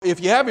If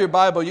you have your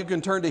Bible, you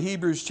can turn to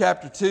Hebrews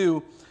chapter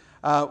 2.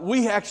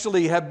 We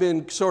actually have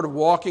been sort of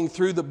walking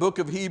through the book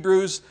of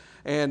Hebrews,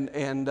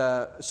 and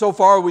so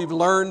far we've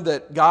learned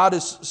that God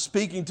is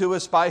speaking to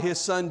us by His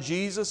Son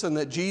Jesus, and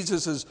that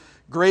Jesus is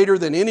greater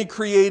than any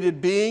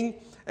created being,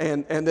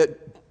 and that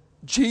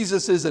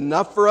Jesus is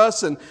enough for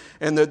us, and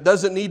there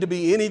doesn't need to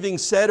be anything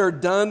said or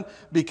done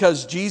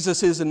because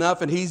Jesus is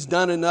enough and He's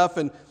done enough.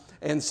 And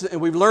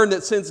we've learned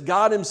that since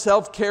God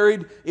Himself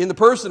carried, in the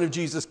person of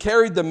Jesus,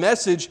 carried the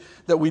message,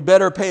 that we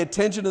better pay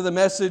attention to the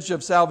message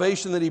of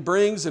salvation that He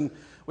brings. And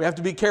we have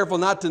to be careful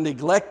not to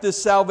neglect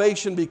this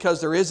salvation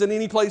because there isn't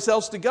any place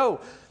else to go.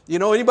 You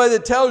know, anybody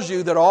that tells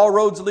you that all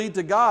roads lead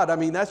to God, I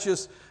mean, that's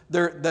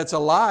a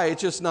lie.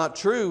 It's just not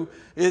true.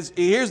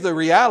 Here's the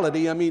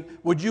reality. I mean,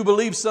 would you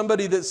believe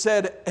somebody that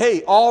said,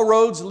 hey, all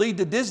roads lead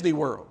to Disney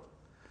World?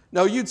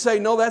 No, you'd say,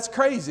 no, that's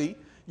crazy.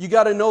 You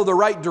got to know the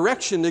right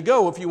direction to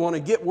go if you want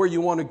to get where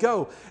you want to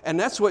go. And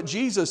that's what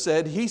Jesus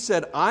said. He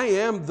said, I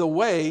am the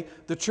way,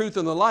 the truth,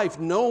 and the life.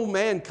 No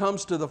man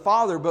comes to the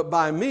Father but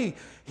by me.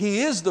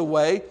 He is the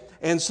way.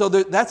 And so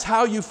that's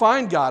how you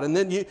find God.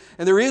 And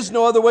there is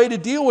no other way to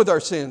deal with our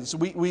sins.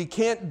 We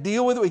can't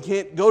deal with it. We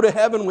can't go to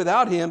heaven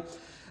without Him.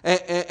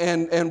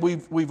 And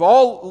we've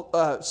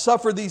all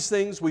suffered these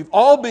things. We've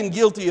all been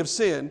guilty of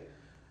sin.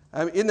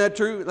 I mean, isn't that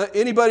true?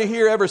 Anybody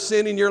here ever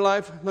sinned in your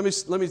life? Let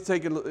me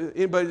take it.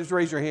 Anybody, just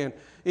raise your hand.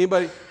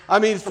 Anybody? I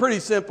mean, it's pretty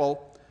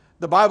simple.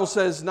 The Bible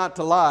says not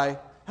to lie.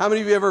 How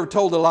many of you ever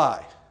told a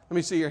lie? Let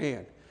me see your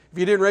hand. If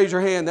you didn't raise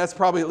your hand, that's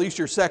probably at least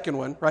your second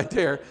one right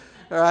there.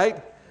 All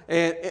right?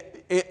 And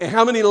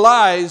how many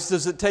lies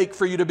does it take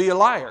for you to be a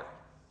liar?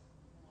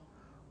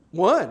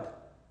 One.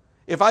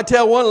 If I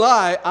tell one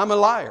lie, I'm a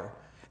liar.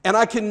 And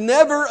I can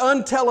never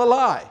untell a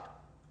lie.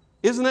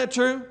 Isn't that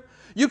true?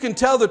 You can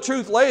tell the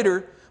truth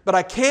later, but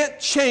I can't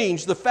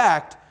change the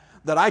fact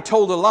that I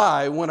told a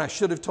lie when I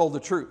should have told the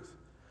truth.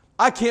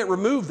 I can't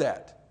remove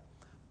that.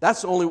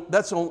 That's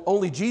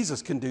only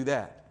Jesus can do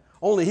that.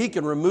 Only He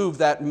can remove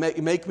that and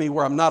make me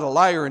where I'm not a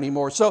liar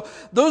anymore. So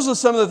those are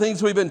some of the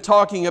things we've been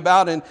talking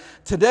about. And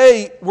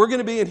today we're going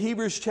to be in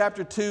Hebrews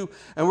chapter 2.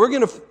 And we're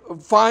going to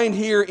find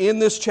here in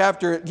this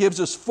chapter, it gives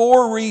us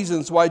 4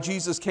 reasons why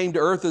Jesus came to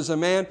earth as a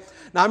man.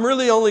 Now I'm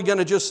really only going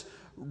to just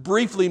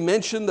briefly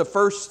mention the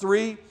first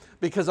 3.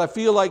 Because I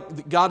feel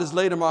like God has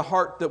laid in my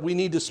heart that we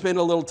need to spend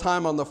a little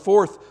time on the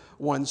 4th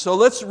one. So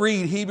let's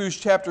read Hebrews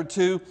chapter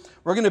 2.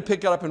 We're going to pick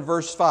it up in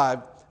verse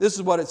 5. This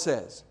is what it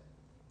says.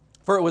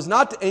 For it was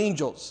not to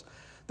angels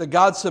that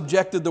God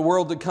subjected the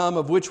world to come,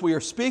 of which we are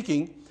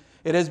speaking.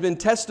 It has been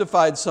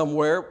testified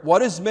somewhere,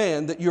 what is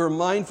man that you are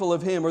mindful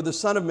of him, or the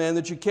Son of Man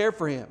that you care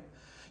for him?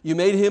 You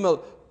made him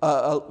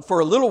for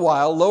a little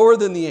while lower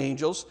than the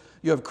angels.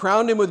 You have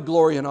crowned him with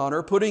glory and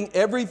honor, putting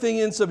everything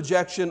in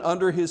subjection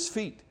under his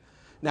feet.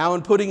 Now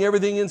in putting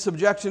everything in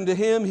subjection to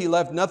Him, He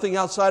left nothing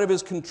outside of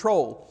His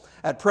control.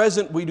 At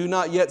present, we do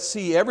not yet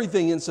see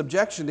everything in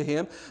subjection to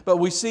Him, but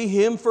we see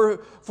Him who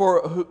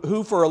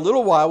for a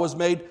little while was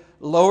made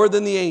lower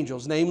than the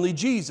angels, namely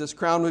Jesus,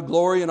 crowned with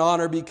glory and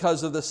honor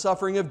because of the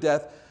suffering of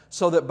death,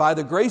 so that by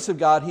the grace of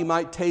God He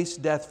might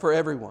taste death for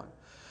everyone.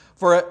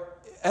 For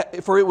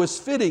it was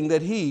fitting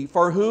that He,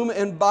 for whom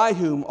and by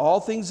whom all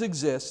things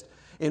exist,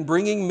 in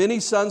bringing many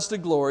sons to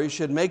glory,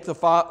 should make the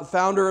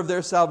founder of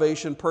their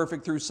salvation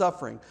perfect through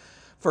suffering.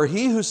 For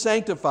He who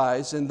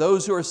sanctifies and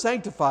those who are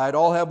sanctified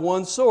all have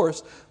one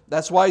source.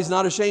 That's why He's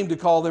not ashamed to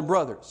call them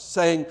brothers,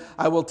 saying,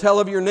 I will tell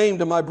of your name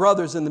to my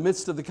brothers in the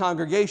midst of the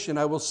congregation.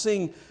 I will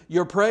sing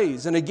your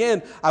praise. And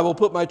again, I will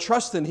put my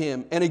trust in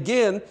Him. And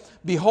again,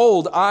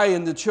 behold, I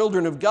and the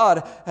children of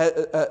God,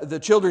 the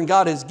children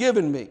God has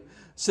given me.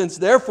 Since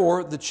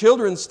therefore the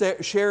children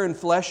share in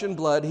flesh and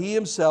blood, He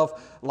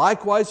Himself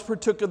likewise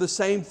partook of the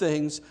same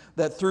things,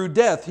 that through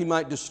death He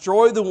might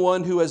destroy the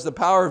one who has the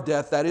power of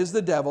death, that is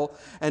the devil,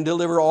 and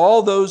deliver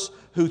all those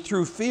who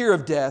through fear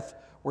of death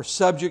were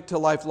subject to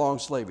lifelong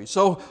slavery.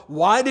 So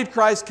why did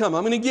Christ come?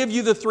 I'm going to give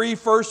you the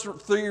first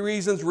three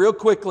reasons real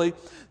quickly.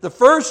 The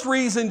first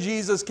reason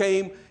Jesus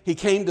came, He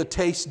came to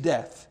taste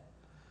death.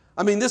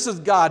 I mean, this is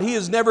God. He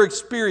has never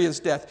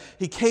experienced death.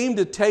 He came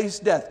to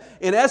taste death.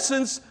 In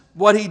essence,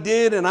 what He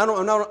did, and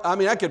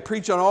I could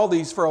preach on all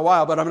these for a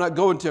while, but I'm not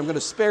going to. I'm going to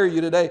spare you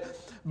today.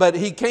 But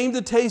He came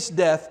to taste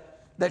death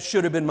that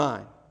should have been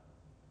mine.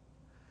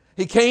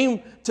 He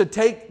came to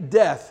take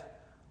death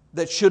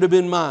that should have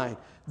been mine.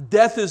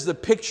 Death is the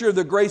picture of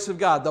the grace of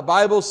God. The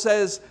Bible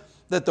says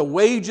that the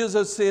wages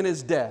of sin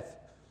is death.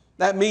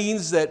 That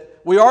means that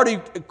we already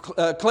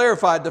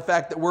clarified the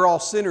fact that we're all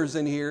sinners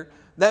in here.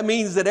 That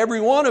means that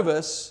every one of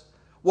us,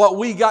 what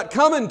we got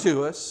coming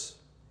to us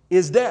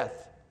is death.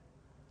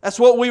 That's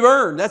what we've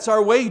earned. That's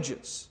our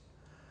wages.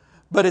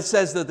 But it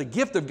says that the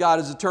gift of God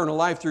is eternal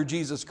life through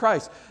Jesus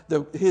Christ.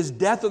 His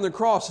death on the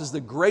cross is the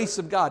grace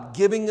of God,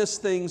 giving us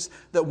things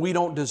that we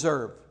don't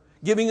deserve,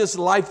 giving us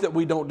life that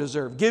we don't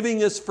deserve,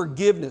 giving us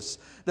forgiveness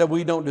that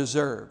we don't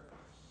deserve.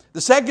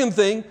 The second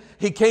thing,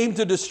 He came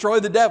to destroy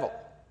the devil.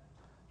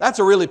 That's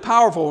a really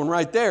powerful one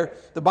right there.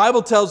 The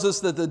Bible tells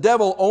us that the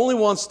devil only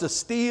wants to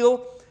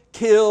steal,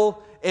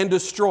 kill, and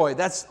destroy.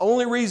 That's the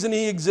only reason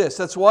he exists.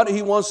 That's what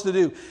he wants to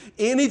do.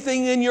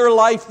 Anything in your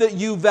life that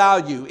you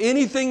value,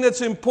 anything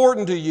that's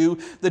important to you,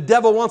 the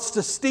devil wants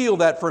to steal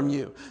that from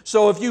you.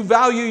 So if you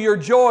value your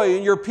joy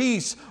and your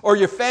peace or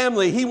your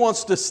family, he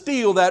wants to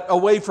steal that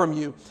away from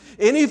you.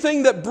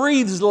 Anything that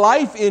breathes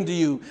life into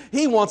you,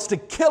 he wants to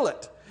kill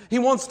it. He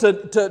wants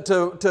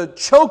to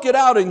choke it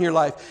out in your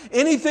life.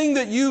 Anything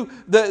that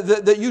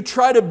you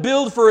try to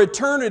build for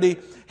eternity,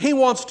 he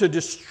wants to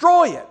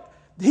destroy it.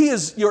 He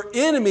is your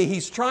enemy.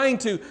 He's trying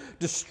to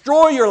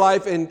destroy your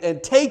life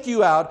and take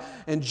you out.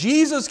 And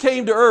Jesus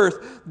came to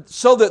earth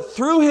so that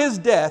through His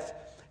death,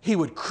 He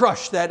would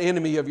crush that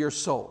enemy of your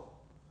soul.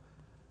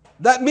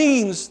 That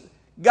means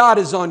God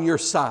is on your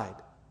side.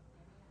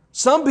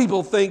 Some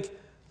people think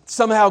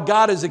somehow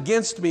God is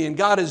against me and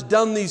God has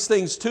done these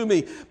things to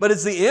me. But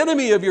it's the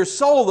enemy of your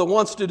soul that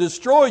wants to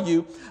destroy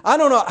you. I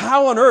don't know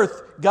how on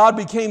earth God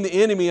became the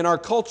enemy in our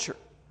culture.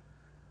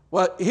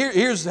 Well,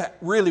 here's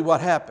really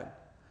what happened.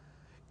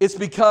 It's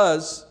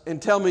because,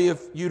 and tell me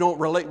if you don't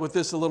relate with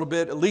this a little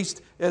bit, at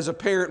least as a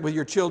parent with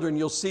your children,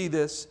 you'll see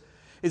this.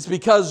 It's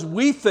because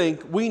we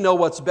think we know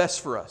what's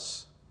best for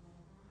us.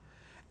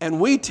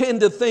 And we tend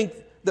to think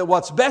that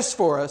what's best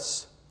for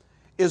us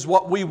is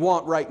what we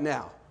want right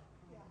now.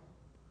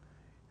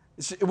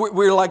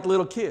 We're like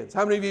little kids.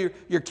 How many of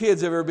your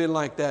kids have ever been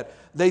like that?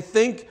 They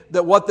think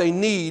that what they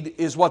need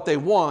is what they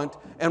want,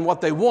 and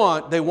what they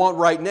want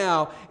right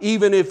now,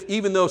 even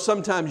though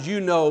sometimes you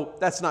know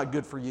that's not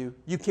good for you.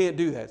 You can't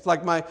do that. It's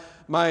like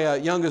my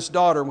youngest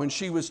daughter, when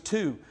she was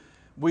 2,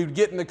 we'd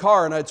get in the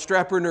car and I'd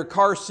strap her in her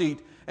car seat,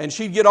 and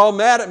she'd get all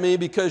mad at me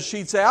because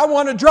she'd say, "I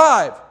want to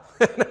drive."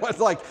 And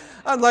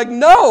I'm like,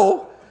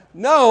 no,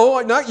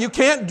 you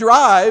can't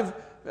drive.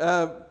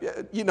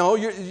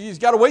 You've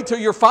got to wait till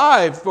you're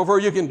 5 before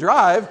you can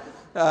drive.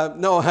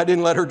 No, I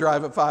didn't let her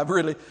drive at 5,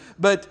 really.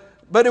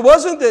 But it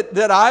wasn't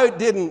that I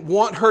didn't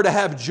want her to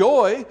have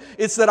joy.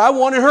 It's that I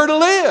wanted her to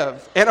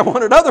live, and I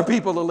wanted other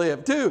people to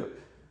live too.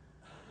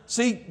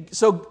 See,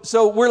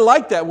 so we're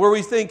like that, where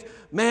we think,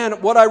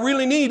 man, what I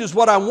really need is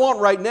what I want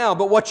right now,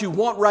 but what you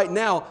want right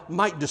now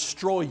might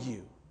destroy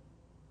you.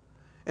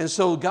 And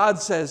so God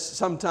says,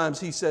 sometimes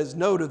He says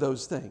no to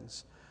those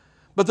things.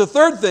 But the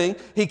third thing,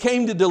 He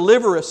came to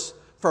deliver us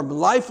from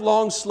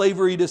lifelong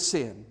slavery to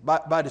sin.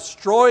 By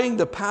destroying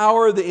the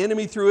power of the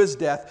enemy through His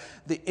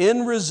death, the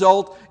end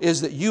result is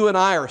that you and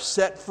I are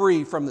set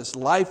free from this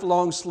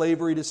lifelong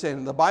slavery to sin.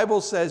 And the Bible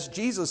says,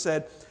 Jesus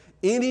said,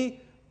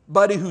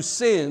 anybody who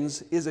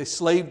sins is a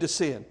slave to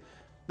sin.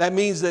 That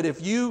means that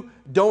if you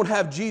don't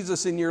have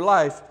Jesus in your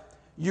life,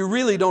 you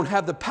really don't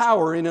have the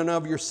power in and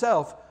of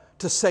yourself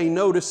to say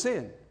no to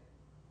sin.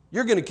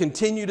 You're going to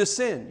continue to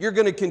sin. You're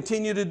going to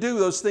continue to do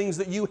those things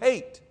that you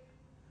hate.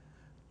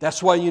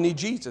 That's why you need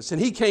Jesus.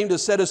 And He came to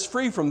set us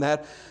free from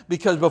that,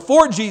 because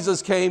before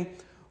Jesus came,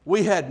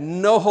 we had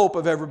no hope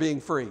of ever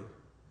being free,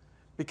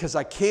 because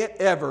I can't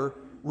ever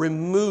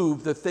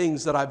remove the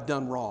things that I've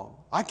done wrong.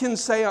 I can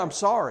say I'm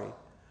sorry.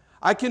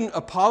 I can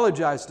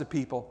apologize to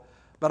people,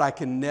 but I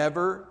can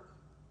never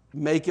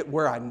make it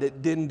where I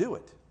didn't do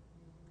it.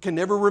 Can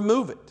never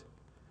remove it.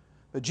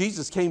 But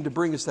Jesus came to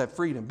bring us that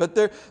freedom. But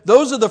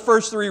those are the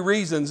first 3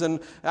 reasons.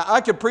 And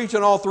I could preach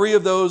on all 3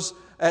 of those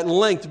at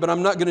length, but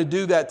I'm not going to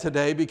do that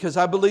today, because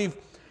I believe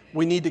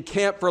we need to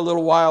camp for a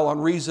little while on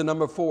reason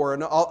number 4.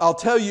 And I'll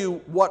tell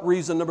you what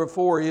reason number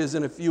 4 is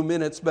in a few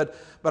minutes. But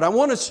I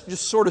want to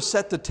just sort of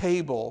set the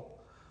table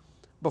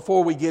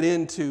before we get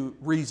into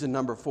reason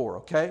number 4,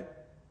 okay?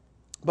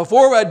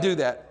 Before I do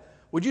that,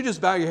 would you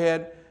just bow your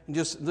head and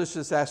let's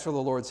just ask for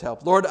the Lord's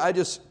help. Lord, I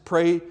just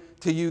pray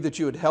to You that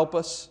You would help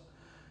us.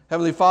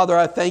 Heavenly Father,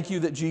 I thank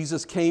You that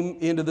Jesus came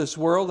into this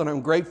world, and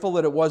I'm grateful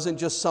that it wasn't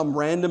just some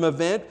random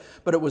event,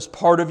 but it was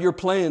part of Your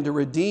plan to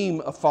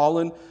redeem a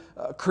fallen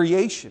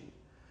creation.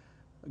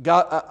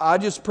 God, I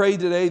just pray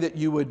today that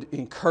You would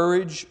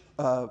encourage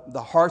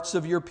the hearts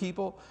of Your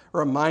people,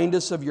 remind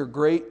us of Your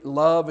great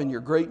love and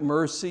Your great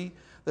mercy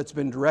that's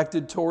been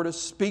directed toward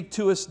us. Speak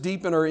to us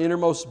deep in our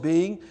innermost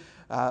being.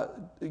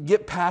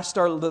 Get past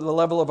the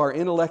level of our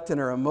intellect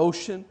and our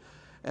emotion.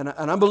 And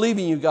I'm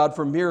believing You, God,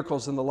 for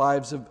miracles in the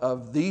lives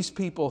of these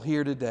people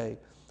here today.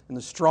 In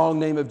the strong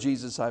name of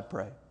Jesus, I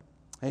pray.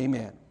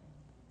 Amen.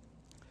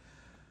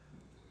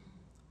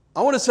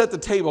 I want to set the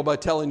table by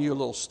telling you a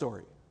little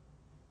story.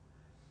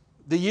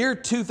 The year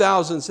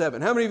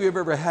 2007. How many of you have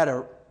ever had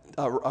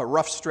a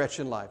rough stretch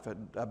in life,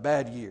 a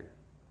bad year?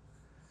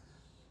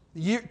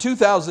 The year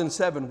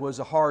 2007 was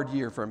a hard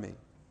year for me.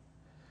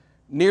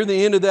 Near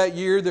the end of that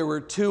year, there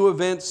were 2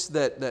 events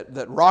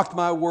that rocked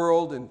my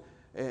world and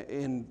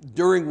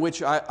during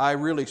which I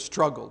really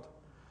struggled.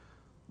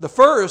 The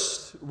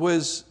first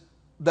was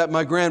that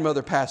my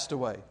grandmother passed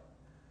away.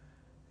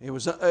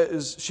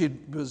 She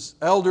was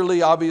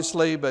elderly,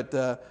 obviously, but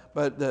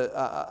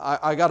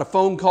I got a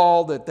phone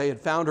call that they had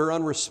found her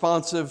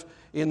unresponsive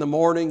in the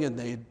morning, and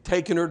they had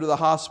taken her to the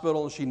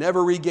hospital, and she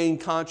never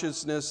regained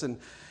consciousness, and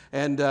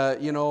it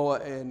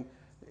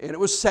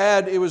was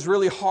sad. It was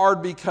really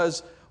hard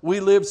because we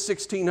lived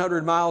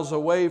 1,600 miles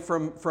away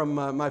from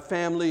my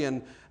family,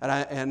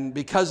 and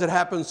because it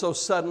happened so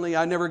suddenly,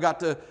 I never got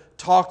to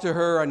talk to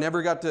her.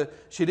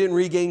 She didn't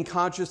regain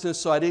consciousness,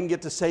 so I didn't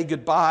get to say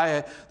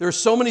goodbye. There are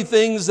so many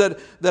things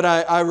that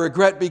I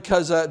regret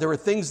because there were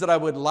things that I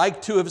would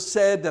like to have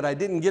said that I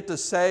didn't get to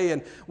say,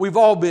 and we've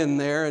all been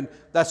there, and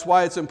that's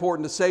why it's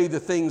important to say the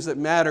things that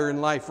matter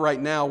in life right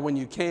now when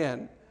you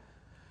can.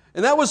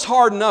 And that was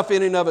hard enough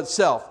in and of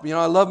itself. You know,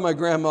 I love my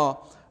grandma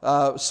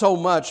so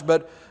much,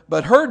 but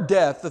her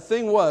death, the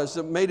thing was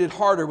that made it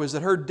harder was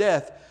that her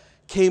death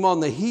came on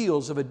the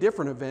heels of a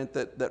different event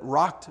that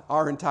rocked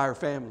our entire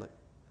family.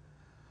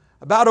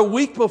 About a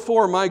week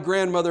before my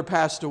grandmother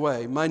passed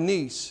away, my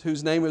niece,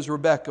 whose name is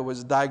Rebecca,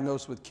 was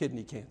diagnosed with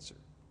kidney cancer.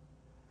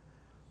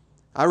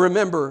 I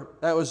remember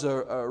that was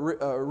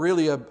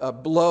really a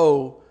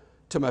blow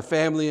to my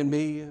family and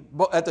me.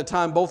 At the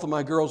time, both of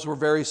my girls were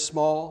very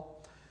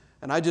small.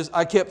 And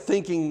I kept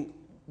thinking,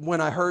 when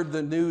I heard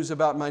the news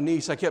about my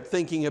niece, I kept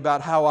thinking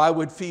about how I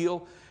would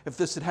feel if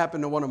this had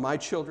happened to one of my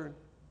children.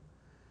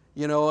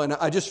 You know, and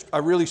I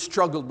really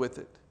struggled with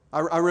it.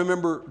 I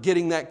remember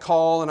getting that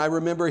call, and I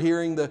remember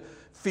hearing the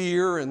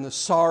fear and the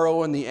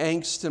sorrow and the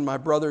angst in my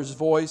brother's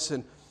voice.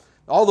 And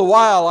all the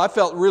while, I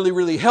felt really,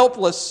 really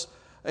helpless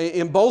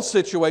in both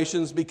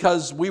situations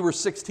because we were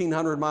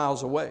 1,600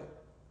 miles away.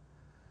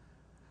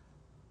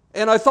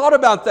 And I thought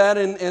about that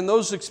and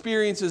those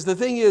experiences. The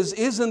thing is,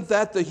 isn't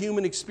that the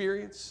human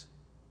experience?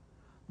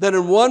 That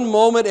in one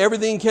moment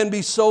everything can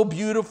be so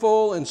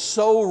beautiful and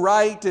so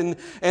right, and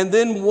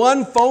then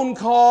one phone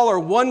call or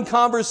one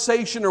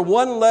conversation or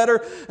one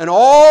letter, and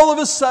all of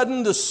a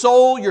sudden your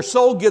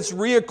soul gets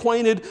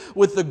reacquainted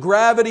with the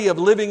gravity of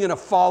living in a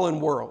fallen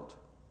world.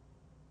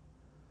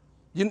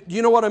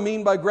 You know what I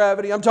mean by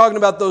gravity? I'm talking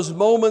about those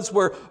moments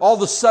where all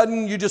of a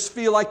sudden you just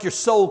feel like your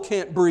soul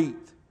can't breathe.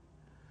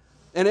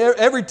 And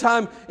every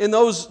time in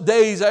those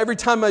days, every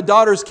time my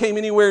daughters came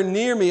anywhere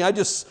near me, I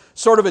just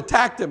sort of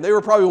attacked them. They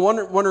were probably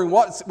wondering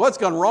what's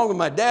gone wrong with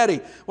my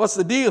daddy. What's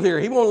the deal here?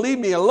 He won't leave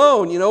me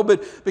alone, you know.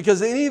 But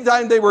because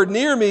anytime they were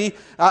near me,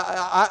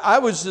 I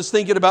was just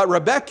thinking about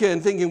Rebecca and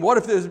thinking, what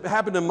if this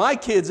happened to my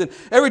kids? And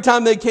every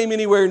time they came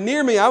anywhere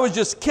near me, I was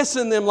just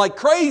kissing them like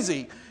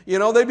crazy. You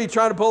know, they'd be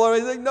trying to pull on me.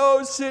 They'd like,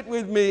 no, sit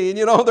with me. And,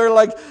 you know, they're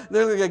like,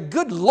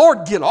 good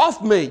Lord, get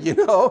off me. You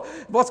know,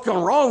 what's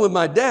gone wrong with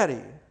my daddy?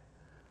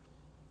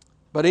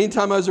 But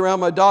anytime I was around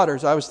my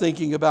daughters, I was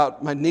thinking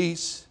about my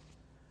niece.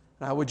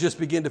 And I would just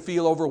begin to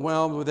feel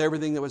overwhelmed with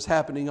everything that was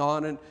happening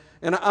on. And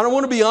I don't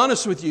want to be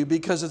honest with you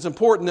because it's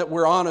important that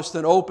we're honest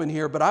and open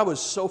here. But I was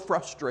so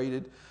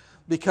frustrated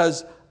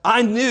because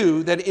I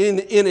knew that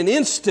in an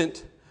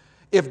instant,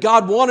 if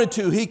God wanted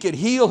to, He could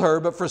heal her.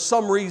 But for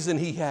some reason,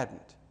 He hadn't.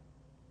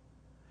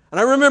 And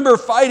I remember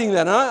fighting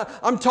that. And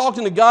I'm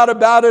talking to God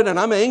about it, and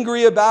I'm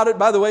angry about it.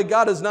 By the way,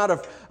 God is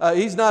not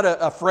He's not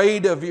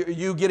afraid of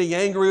you getting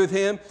angry with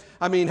Him.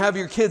 I mean, have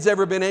your kids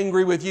ever been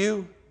angry with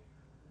you?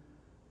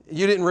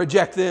 You didn't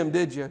reject them,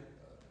 did you?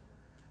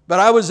 But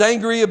I was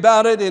angry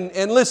about it.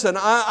 And listen,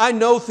 I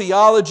know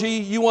theology.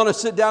 You want to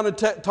sit down and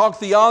talk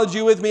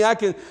theology with me? I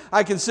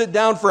can sit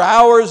down for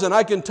hours and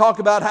I can talk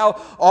about how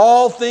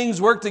all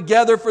things work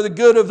together for the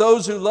good of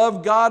those who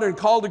love God and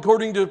called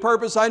according to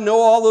purpose. I know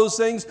all those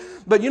things.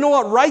 But you know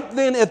what? Right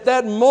then at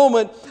that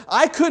moment,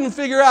 I couldn't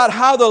figure out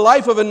how the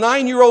life of a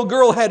 9-year-old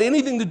girl had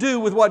anything to do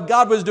with what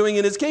God was doing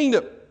in His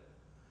kingdom.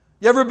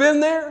 You ever been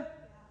there?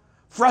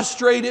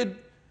 Frustrated?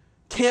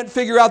 Can't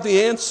figure out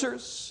the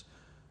answers?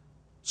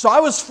 So I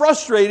was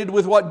frustrated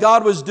with what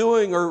God was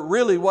doing, or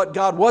really what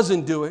God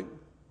wasn't doing.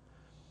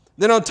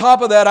 Then on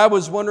top of that, I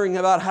was wondering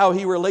about how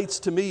He relates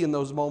to me in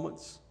those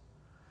moments.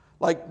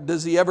 Like,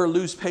 does He ever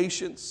lose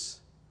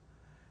patience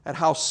at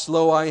how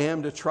slow I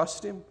am to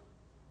trust Him?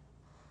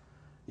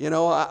 You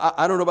know,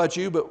 I don't know about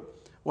you, but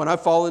when I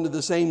fall into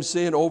the same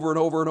sin over and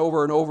over and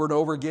over and over and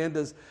over again,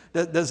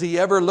 does He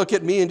ever look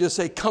at me and just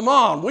say, come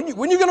on, when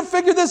are you going to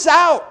figure this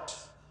out?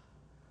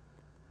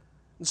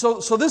 And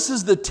so this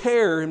is the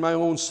tear in my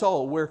own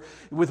soul, where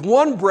with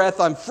one breath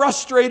I'm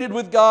frustrated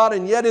with God,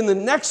 and yet in the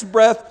next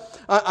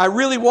breath I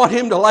really want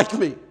Him to like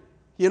me.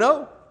 You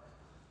know?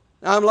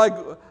 I'm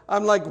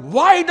like,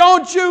 why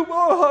don't you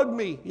hug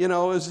me? You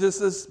know, it's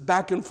just this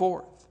back and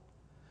forth.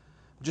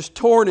 I'm just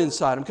torn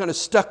inside. I'm kind of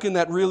stuck in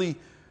that really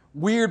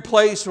weird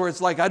place where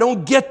it's like, I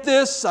don't get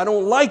this, I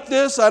don't like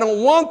this, I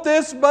don't want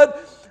this,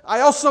 but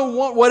I also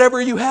want whatever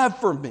you have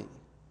for me. It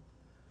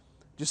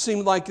just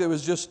seemed like there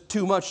was just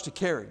too much to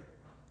carry.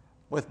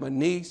 With my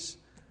niece,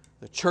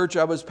 the church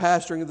I was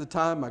pastoring at the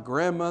time, my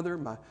grandmother,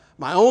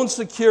 my own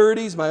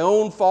securities, my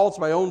own faults,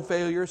 my own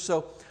failures.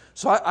 So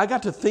I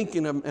got to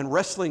thinking and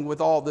wrestling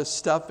with all this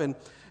stuff and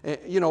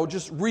you know,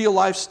 just real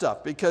life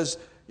stuff. Because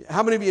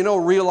how many of you know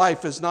real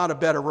life is not a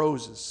bed of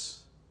roses?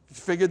 You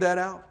figured that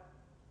out?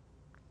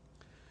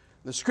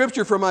 The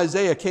scripture from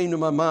Isaiah came to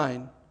my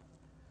mind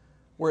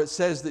where it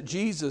says that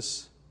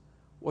Jesus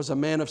was a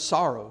man of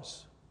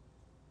sorrows,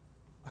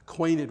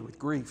 acquainted with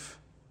grief.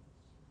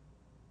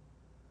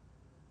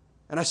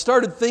 And I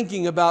started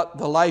thinking about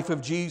the life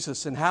of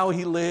Jesus and how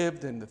He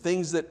lived and the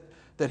things that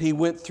that He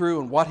went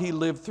through and what He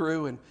lived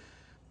through.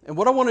 And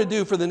what I want to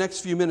do for the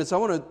next few minutes, I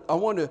want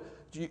to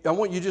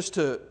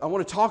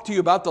talk to you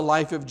about the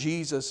life of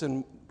Jesus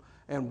and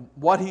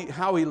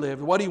how He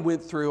lived, what He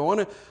went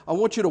through. I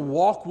want you to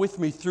walk with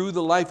me through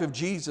the life of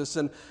Jesus.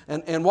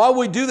 And while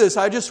we do this,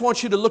 I just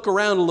want you to look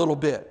around a little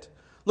bit.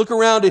 Look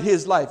around at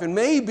His life. And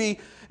maybe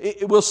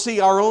we'll see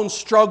our own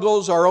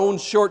struggles, our own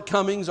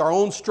shortcomings, our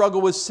own struggle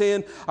with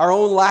sin, our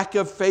own lack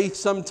of faith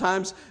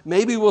sometimes.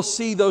 Maybe we'll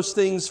see those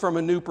things from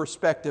a new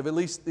perspective. At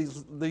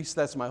least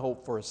that's my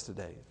hope for us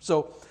today.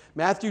 So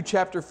Matthew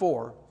chapter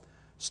 4,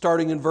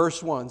 starting in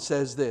verse 1,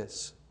 says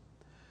this.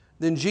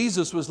 Then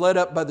Jesus was led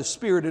up by the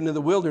Spirit into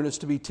the wilderness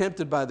to be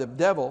tempted by the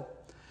devil.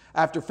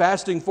 After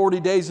fasting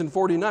 40 days and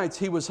 40 nights,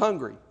 He was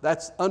hungry.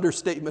 That's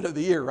understatement of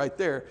the year right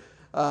there.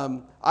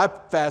 I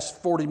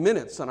fast 40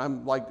 minutes and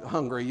I'm like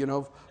hungry,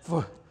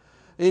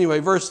 Anyway,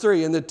 verse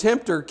 3, and the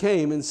tempter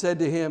came and said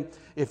to Him,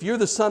 if you're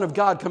the Son of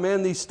God,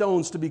 command these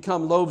stones to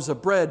become loaves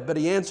of bread. But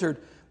He answered,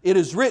 it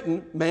is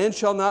written, man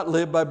shall not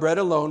live by bread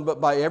alone,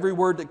 but by every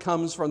word that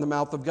comes from the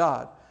mouth of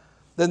God.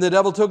 Then the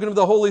devil took Him to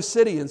the holy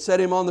city and set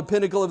Him on the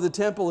pinnacle of the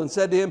temple and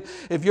said to Him,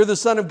 if you're the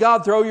Son of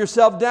God, throw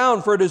yourself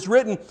down, for it is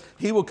written,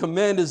 He will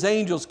command His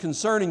angels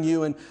concerning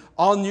you, and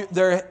on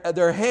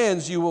their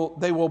hands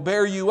they will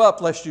bear you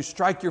up, lest you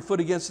strike your foot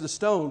against the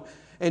stone.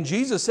 And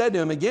Jesus said to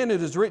him, again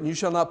it is written, you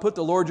shall not put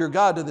the Lord your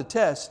God to the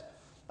test.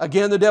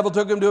 Again the devil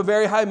took Him to a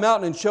very high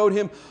mountain and showed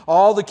Him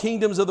all the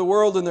kingdoms of the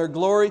world and their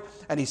glory.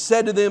 And He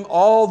said to them,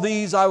 all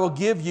these I will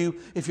give you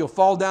if you'll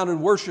fall down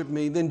and worship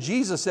Me. Then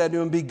Jesus said to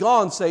him,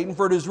 begone, Satan,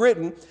 for it is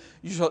written,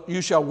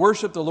 you shall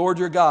worship the Lord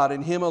your God,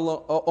 and Him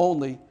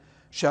only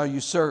shall you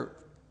serve.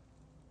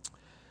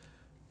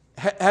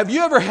 Have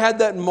you ever had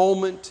that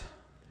moment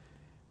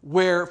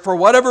where for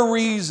whatever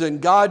reason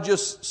God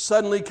just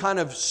suddenly kind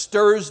of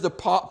stirs the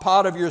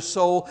pot of your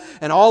soul,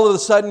 and all of a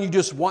sudden you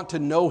just want to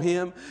know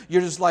Him?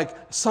 You're just like,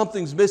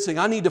 something's missing.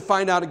 I need to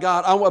find out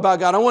about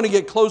God. I want to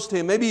get close to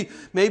Him. Maybe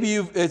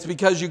it's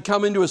because you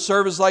come into a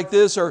service like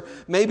this, or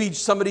maybe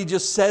somebody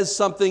just says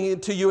something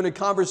to you in a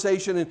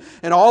conversation,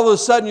 and all of a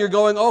sudden you're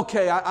going,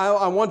 okay,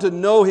 I want to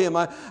know Him.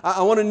 I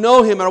want to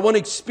know Him, and I want to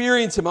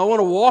experience Him. I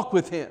want to walk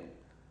with Him.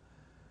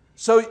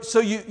 So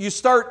you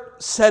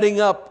start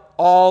setting up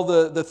all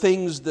the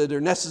things that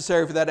are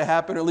necessary for that to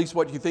happen, or at least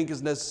what you think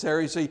is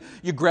necessary. So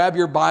you grab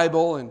your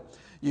Bible and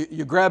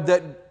you grab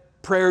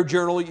that prayer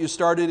journal you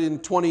started in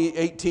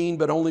 2018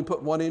 but only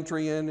put one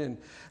entry in,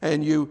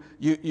 and you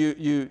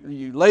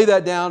lay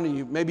that down,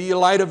 and maybe you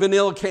light a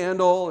vanilla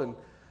candle, and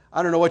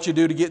I don't know what you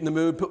do to get in the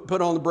mood.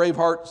 Put on the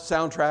Braveheart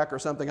soundtrack or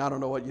something. I don't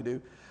know what you do.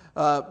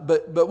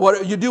 But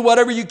what you do,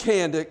 whatever you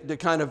can to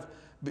kind of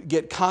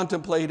get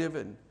contemplative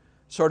and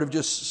sort of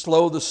just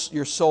slow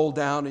your soul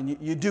down, and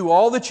you do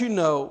all that you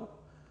know,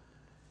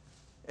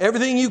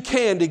 everything you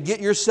can to get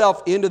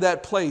yourself into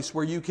that place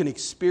where you can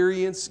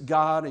experience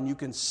God and you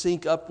can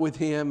sync up with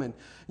Him and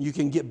you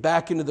can get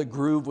back into the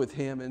groove with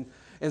Him.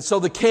 And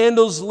so the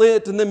candle's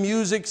lit and the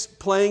music's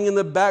playing in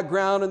the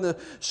background and the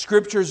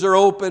scriptures are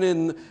open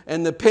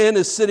and the pen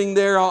is sitting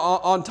there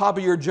on top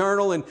of your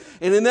journal. And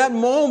in that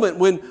moment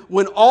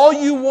when all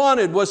you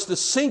wanted was to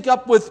sync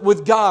up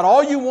with God,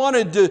 all you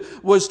wanted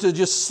was to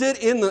just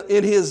sit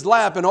in His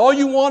lap, and all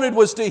you wanted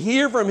was to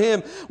hear from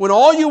Him, when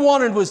all you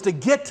wanted was to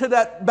get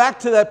back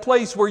to that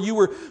place where you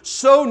were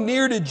so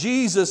near to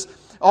Jesus,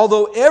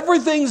 although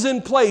everything's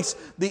in place,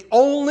 the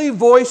only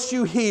voice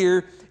you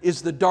hear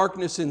is the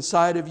darkness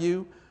inside of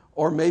you,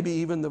 or maybe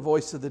even the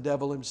voice of the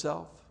devil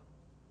himself.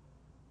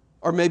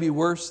 Or maybe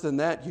worse than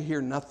that, you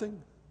hear nothing.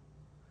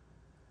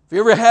 Have you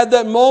ever had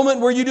that moment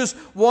where you just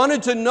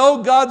wanted to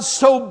know God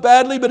so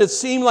badly, but it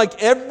seemed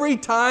like every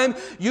time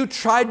you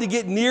tried to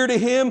get near to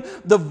Him,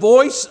 the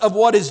voice of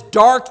what is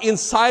dark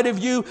inside of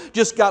you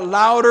just got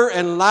louder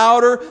and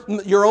louder?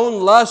 Your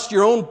own lust,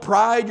 your own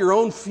pride, your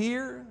own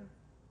fear.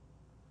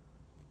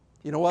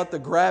 You know what? The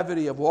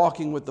gravity of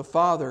walking with the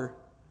Father,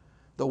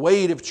 the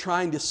weight of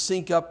trying to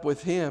sync up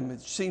with Him,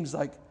 it seems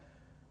like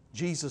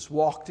Jesus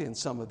walked in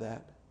some of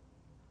that.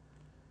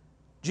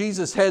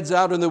 Jesus heads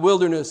out in the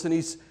wilderness and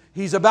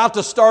he's about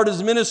to start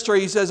His ministry.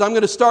 He says, I'm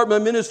going to start my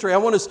ministry. I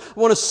want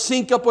to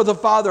sync up with the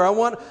Father. I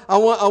want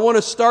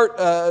to start,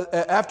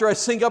 after I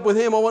sync up with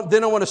Him, I want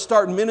to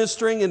start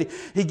ministering. And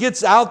he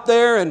gets out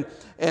there,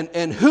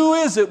 and who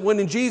is it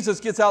when Jesus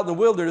gets out in the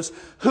wilderness?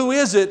 Who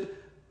is it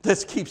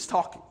that keeps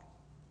talking?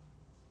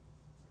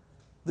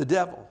 The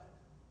devil.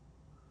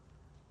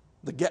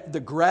 The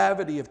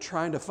gravity of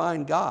trying to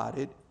find God,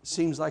 it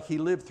seems like he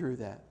lived through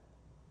that.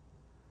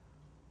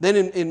 Then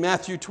in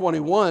Matthew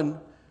 21,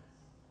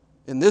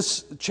 in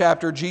this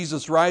chapter,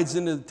 Jesus rides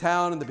into the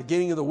town in the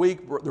beginning of the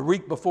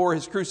week before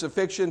His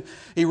crucifixion.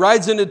 He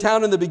rides into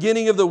town in the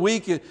beginning of the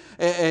week,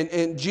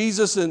 and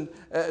Jesus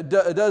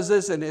does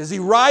this. And as He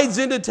rides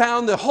into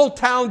town, the whole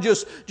town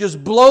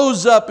just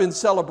blows up in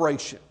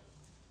celebration.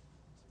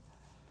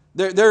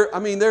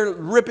 They're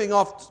ripping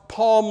off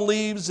palm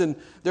leaves and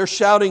they're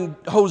shouting,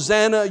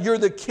 Hosanna, you're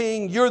the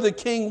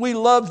king, we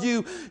love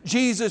you,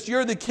 Jesus,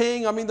 you're the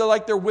king.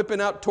 They're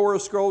whipping out Torah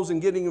scrolls and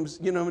getting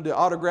them, to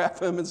autograph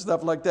them and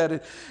stuff like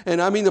that.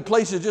 And the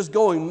place is just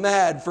going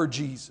mad for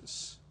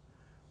Jesus.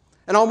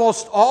 And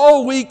almost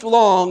all week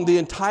long, the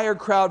entire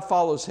crowd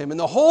follows him. And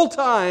the whole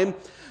time,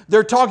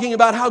 they're talking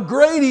about how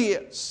great he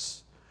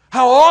is,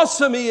 how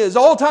awesome he is. The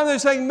whole time they're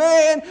saying,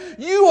 man,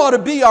 you ought to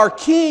be our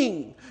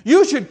king.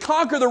 You should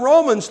conquer the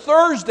Romans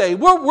Thursday.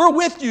 We're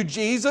with you,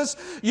 Jesus.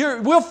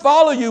 We'll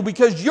follow you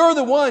because you're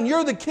the one.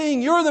 You're the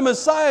king. You're the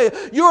Messiah.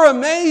 You're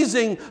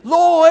amazing.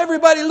 Lord,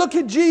 everybody look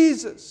at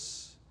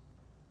Jesus.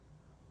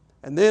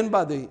 And then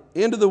by the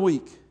end of the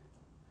week,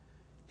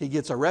 he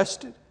gets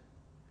arrested,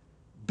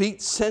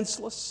 beat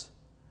senseless,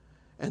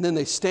 and then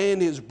they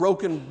stand his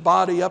broken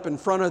body up in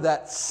front of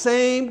that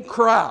same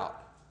crowd.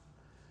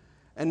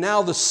 And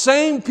now the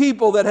same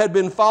people that had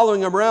been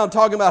following him around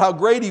talking about how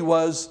great he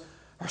was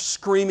are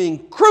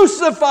screaming,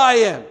 crucify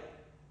him!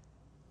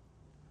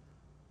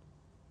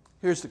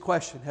 Here's the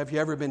question. Have you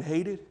ever been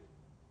hated?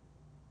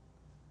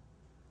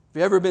 Have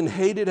you ever been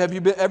hated? Have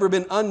you ever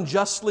been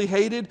unjustly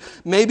hated?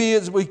 Maybe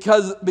it's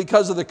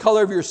because of the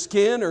color of your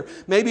skin, or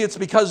maybe it's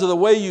because of the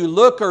way you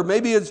look, or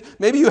maybe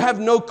you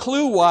have no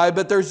clue why,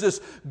 but there's this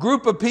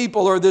group of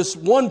people or this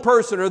one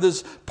person or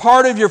this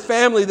part of your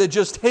family that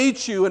just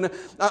hates you. And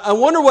I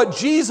wonder what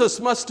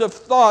Jesus must have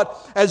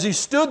thought as he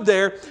stood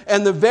there,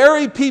 and the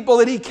very people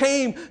that he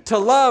came to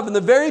love and the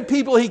very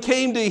people he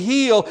came to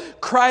heal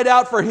cried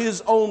out for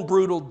his own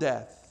brutal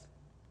death.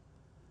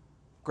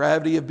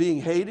 Gravity of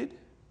being hated.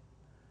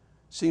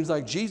 Seems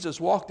like Jesus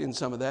walked in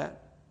some of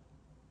that.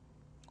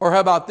 Or how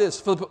about this?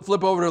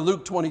 Flip over to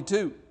Luke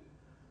 22.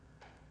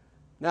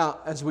 Now,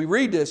 as we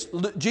read this,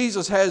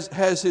 Jesus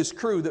has his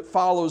crew that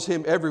follows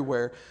him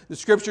everywhere. The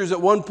scriptures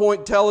at one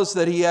point tell us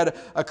that he had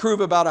a crew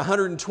of about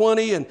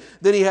 120, and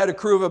then he had a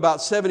crew of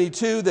about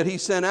 72 that he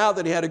sent out,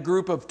 that he had a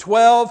group of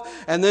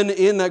 12, and then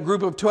in that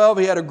group of 12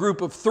 he had a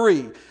group of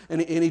 3. And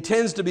he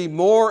tends to be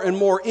more and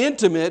more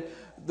intimate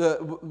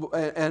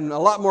and a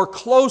lot more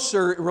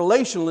closer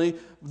relationally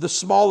the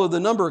smaller the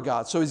number of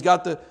God. So he's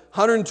got the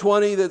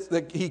 120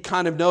 that he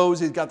kind of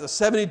knows. He's got the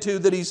 72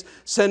 that he's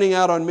sending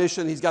out on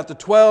mission. He's got the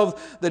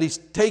 12 that he's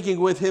taking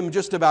with him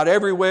just about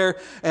everywhere.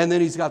 And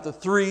then he's got the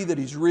 3 that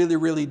he's really,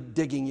 really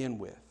digging in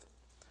with.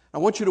 I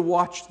want you to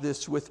watch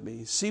this with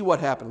me. See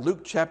what happened.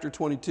 Luke chapter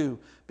 22,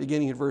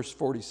 beginning at verse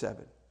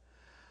 47.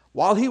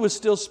 While he was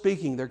still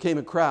speaking, there came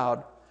a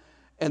crowd,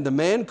 and the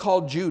man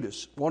called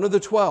Judas, one of the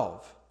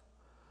 12,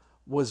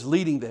 was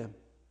leading them.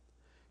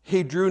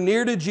 He drew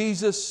near to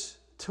Jesus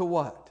to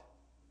what?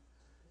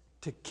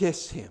 To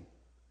kiss him.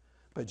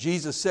 But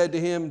Jesus said to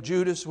him,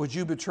 Judas, would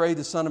you betray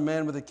the Son of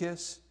Man with a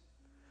kiss?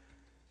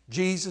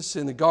 Jesus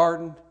in the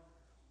garden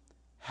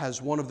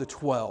has one of the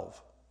 12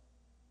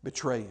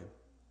 betray him.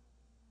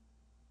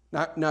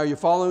 Now are you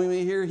following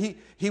me here?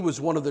 He was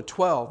one of the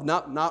 12,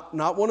 not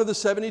one of the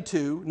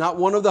 72, not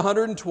one of the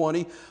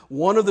 120,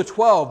 one of the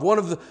 12, one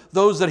of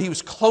those that he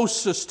was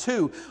closest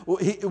to.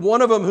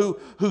 One of them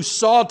who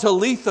saw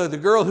Talitha, the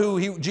girl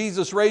who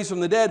Jesus raised from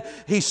the dead.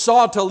 He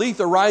saw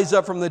Talitha rise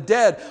up from the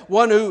dead.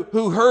 One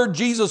who heard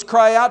Jesus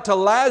cry out to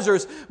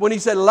Lazarus when he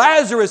said,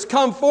 Lazarus,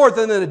 come forth,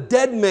 and then a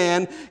dead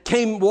man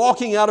came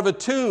walking out of a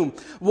tomb.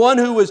 One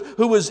who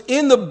was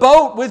in the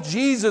boat with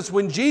Jesus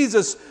when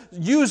Jesus,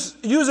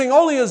 using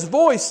only his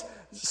voice,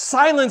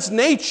 silenced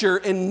nature,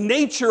 and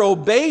nature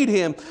obeyed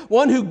him.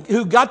 One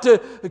who got to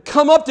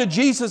come up to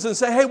Jesus and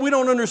say, hey, we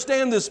don't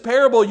understand this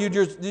parable you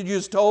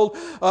just told.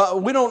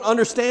 We don't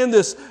understand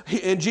this.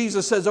 And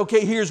Jesus says,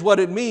 okay, here's what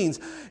it means.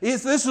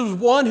 This was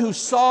one who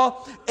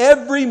saw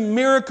every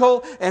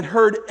miracle and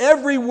heard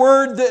every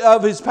word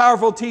of his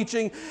powerful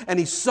teaching, and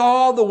he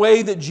saw the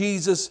way that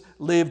Jesus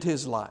lived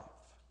his life.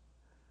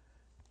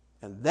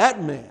 And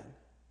that man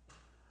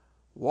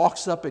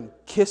walks up and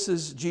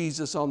kisses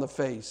Jesus on the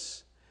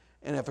face.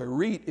 And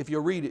if you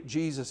read it,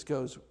 Jesus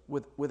goes,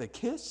 with a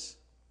kiss?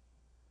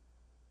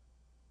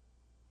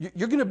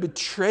 You're going to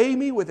betray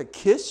me with a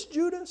kiss,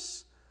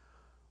 Judas?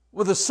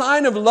 With a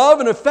sign of love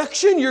and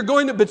affection, you're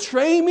going to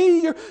betray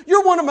me?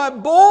 You're one of my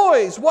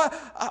boys.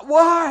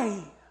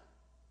 Why?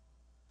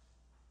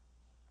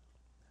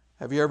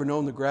 Have you ever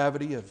known the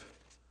gravity of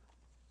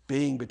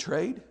being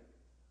betrayed?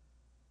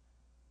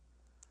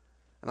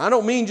 And I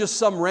don't mean just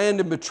some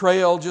random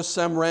betrayal, just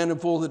some random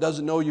fool that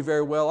doesn't know you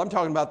very well. I'm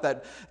talking about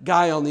that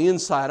guy on the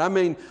inside.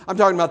 I'm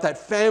talking about that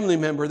family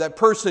member, that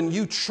person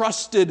you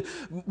trusted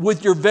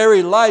with your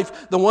very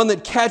life, the one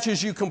that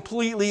catches you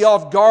completely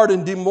off guard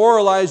and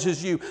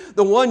demoralizes you,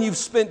 the one you've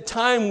spent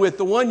time with,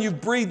 the one you've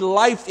breathed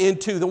life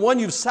into, the one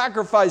you've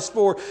sacrificed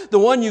for, the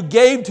one you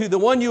gave to, the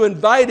one you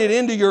invited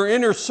into your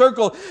inner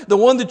circle, the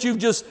one that you've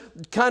just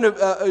kind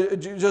of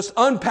just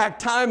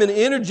unpacked time and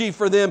energy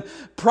for them,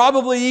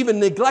 probably even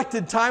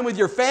neglected time with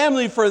your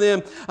family for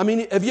them. I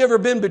mean, have you ever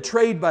been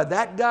betrayed by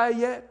that guy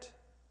yet?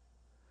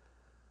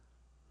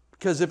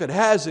 Because if it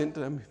hasn't,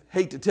 I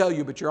hate to tell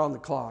you, but you're on the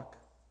clock.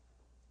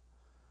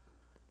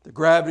 The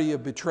gravity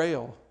of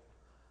betrayal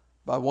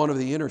by one of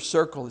the inner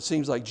circle. It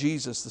seems like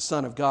Jesus, the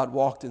Son of God,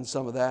 walked in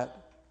some of that.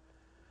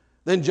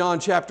 Then John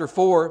chapter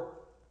 4,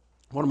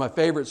 one of my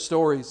favorite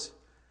stories.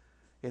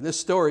 In this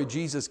story,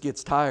 Jesus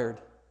gets tired,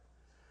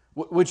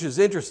 which is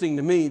interesting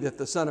to me that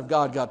the Son of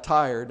God got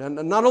tired. And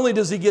not only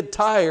does he get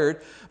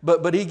tired,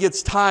 but he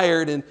gets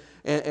tired and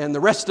the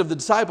rest of the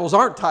disciples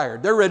aren't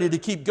tired. They're ready to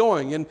keep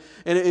going. And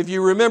if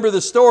you remember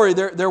the story,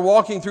 they're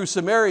walking through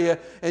Samaria,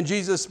 and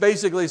Jesus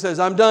basically says,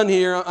 I'm done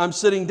here, I'm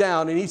sitting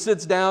down. And he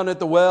sits down at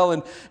the well,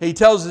 and he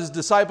tells his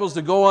disciples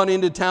to go on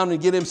into town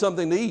and get him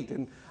something to eat.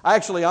 And I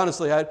actually,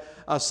 honestly,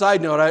 a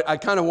side note, I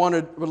kind of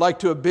would like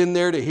to have been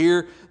there to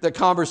hear the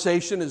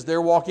conversation as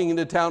they're walking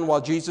into town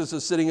while Jesus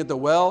is sitting at the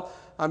well.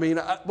 I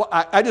mean,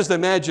 I just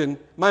imagine,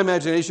 my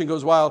imagination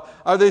goes wild.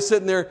 Are they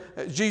sitting there,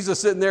 Jesus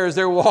sitting there as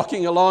they're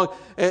walking along,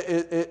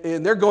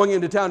 and they're going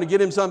into town to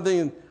get him something,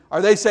 and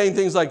are they saying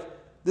things like,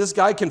 this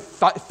guy can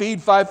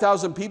feed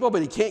 5,000 people,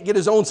 but he can't get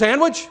his own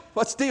sandwich?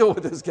 What's the deal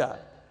with this guy?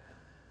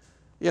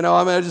 You know,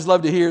 I mean, I just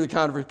love to hear the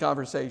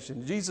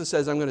conversation. Jesus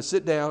says, I'm going to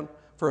sit down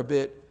for a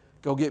bit,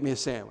 go get me a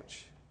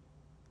sandwich.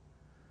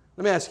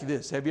 Let me ask you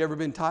this, have you ever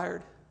been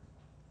tired?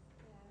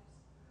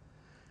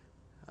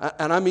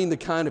 And I mean the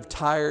kind of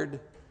tired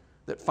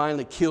that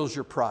finally kills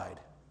your pride.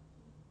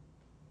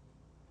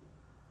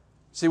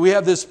 See, we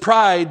have this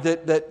pride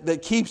that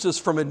keeps us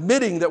from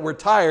admitting that we're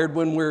tired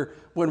when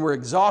we're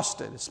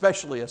exhausted,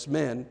 especially us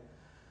men.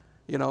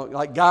 You know,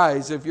 like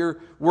guys, if you're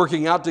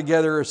working out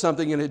together or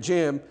something in a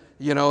gym,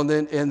 you know, and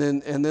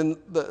then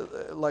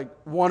like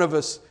one of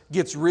us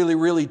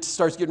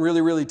starts getting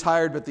really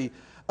tired, but the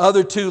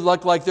other two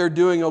look like they're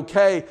doing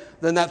okay,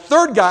 then that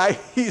third guy,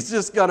 he's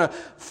just going to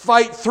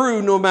fight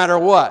through no matter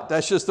what.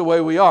 That's just the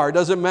way we are. It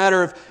doesn't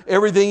matter if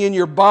everything in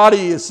your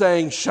body is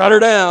saying, shut her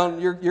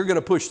down, you're going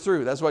to push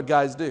through. That's what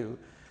guys do.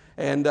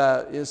 And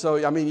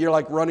so, I mean, you're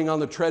like running on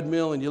the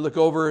treadmill and you look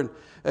over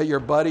at your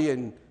buddy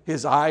and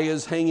his eye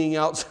is hanging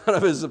out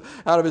of his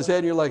head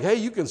and you're like, hey,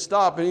 you can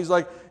stop. And he's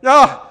like,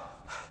 no,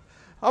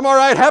 I'm all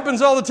right,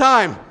 happens all the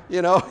time.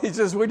 You know,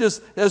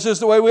 that's just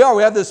the way we are.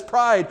 We have this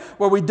pride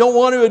where we don't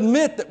want to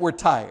admit that we're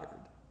tired.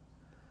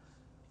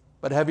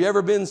 But have you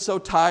ever been so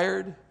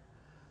tired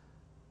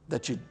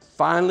that you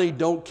finally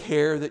don't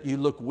care that you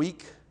look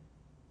weak?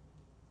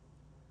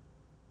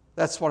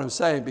 That's what I'm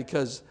saying,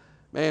 because,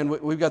 man,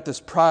 we've got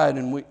this pride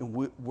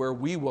where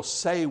we will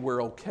say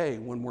we're okay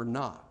when we're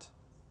not.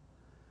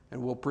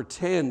 And we'll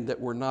pretend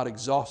that we're not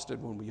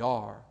exhausted when we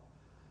are.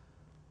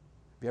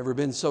 Have you ever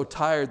been so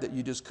tired that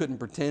you just couldn't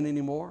pretend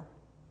anymore?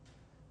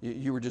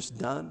 You were just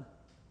done?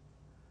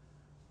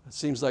 It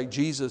seems like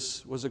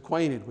Jesus was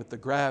acquainted with the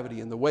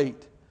gravity and the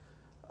weight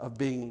of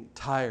being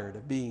tired,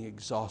 of being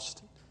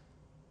exhausted.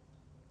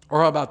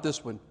 Or how about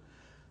this one?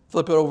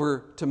 Flip it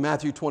over to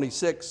Matthew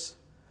 26. It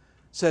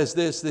says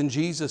this, then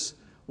Jesus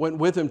went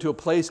with him to a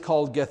place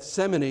called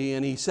Gethsemane,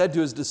 and he said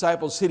to his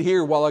disciples, sit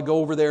here while I go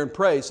over there and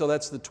pray. So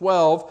that's the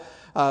 12.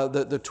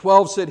 The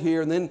 12 sit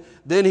here, and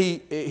then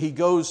he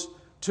goes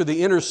to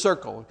the inner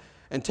circle.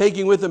 And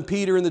taking with him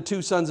Peter and the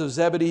two sons of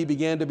Zebedee, he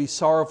began to be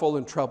sorrowful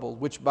and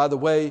troubled, which, by the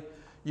way,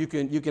 you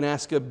can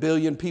ask a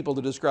billion people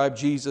to describe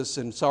Jesus,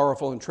 and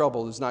sorrowful and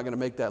troubled is not going to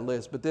make that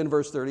list. But then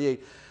verse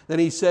 38, then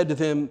he said to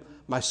them,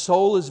 my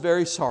soul is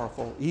very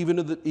sorrowful, even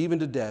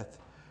to death.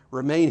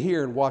 Remain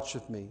here and watch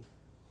with me.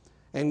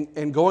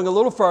 And going a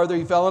little farther,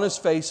 he fell on his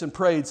face and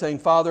prayed, saying,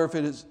 Father, if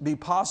it be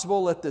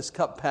possible, let this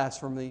cup pass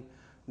from me.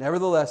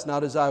 Nevertheless,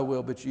 not as I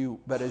will,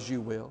 but as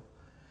you will.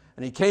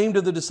 And he came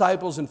to the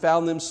disciples and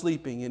found them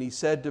sleeping. And he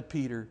said to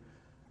Peter,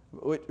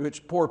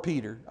 which poor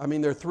Peter, I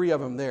mean, there are three of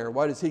them there.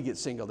 Why does he get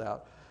singled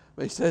out?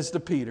 But he says to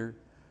Peter,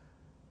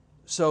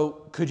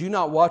 so could you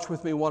not watch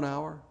with me 1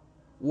 hour?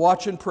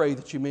 Watch and pray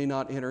that you may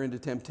not enter into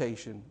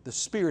temptation. The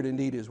spirit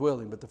indeed is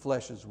willing, but the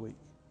flesh is weak.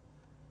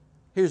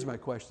 Here's my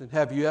question.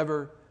 Have you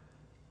ever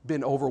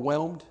been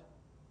overwhelmed? Have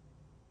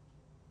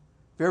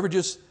you ever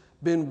just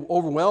been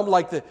overwhelmed,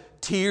 like the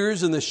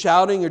tears and the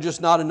shouting are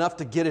just not enough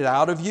to get it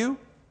out of you?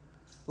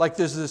 Like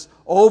there's this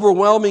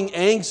overwhelming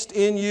angst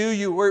in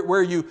you,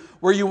 where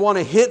you want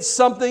to hit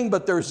something,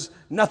 but there's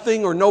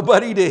nothing or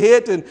nobody to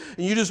hit, and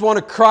you just want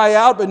to cry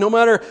out, but no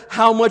matter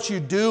how much you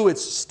do,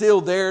 it's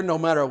still there no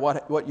matter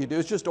what you do.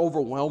 It's just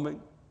overwhelming.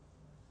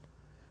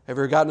 Have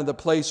you ever gotten to the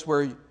place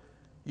where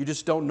you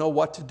just don't know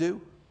what to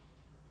do?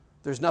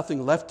 There's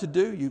nothing left to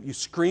do. You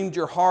screamed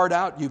your heart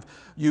out.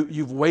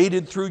 You've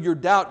waded through your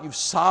doubt. You've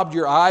sobbed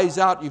your eyes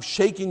out. You've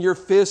shaken your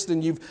fist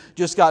and you've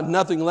just got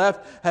nothing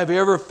left. Have you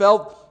ever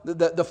felt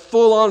the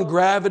full-on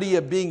gravity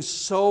of being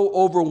so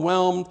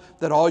overwhelmed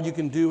that all you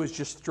can do is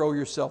just throw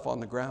yourself on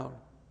the ground?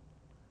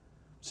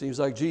 Seems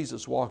like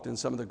Jesus walked in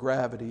some of the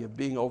gravity of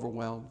being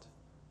overwhelmed.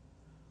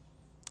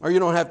 Or you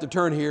don't have to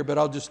turn here, but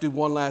I'll just do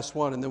one last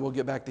one and then we'll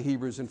get back to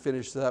Hebrews and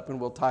finish it up and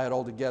we'll tie it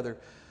all together.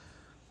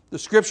 The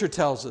scripture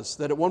tells us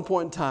that at one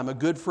point in time, a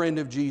good friend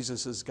of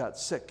Jesus's got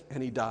sick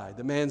and he died.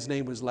 The man's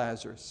name was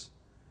Lazarus.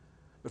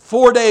 But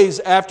 4 days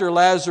after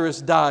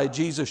Lazarus died,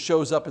 Jesus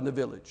shows up in the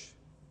village.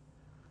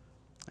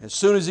 As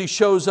soon as he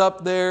shows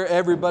up there,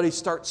 everybody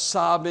starts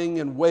sobbing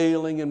and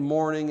wailing and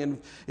mourning.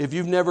 And if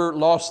you've never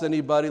lost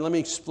anybody, let me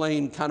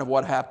explain kind of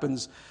what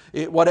happens.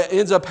 What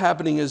ends up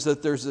happening is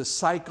that there's a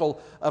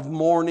cycle of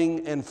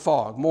mourning and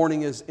fog.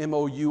 Mourning is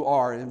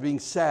M-O-U-R, and being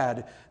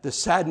sad, the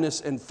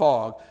sadness and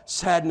fog.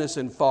 Sadness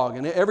and fog.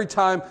 And every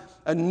time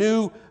a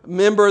new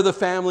member of the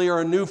family or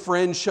a new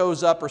friend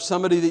shows up or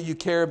somebody that you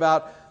care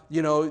about,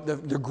 you know,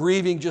 the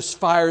grieving just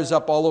fires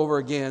up all over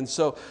again.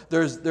 So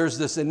there's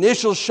this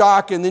initial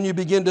shock, and then you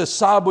begin to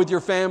sob with your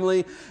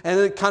family, and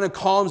then it kind of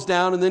calms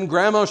down, and then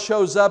grandma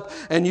shows up,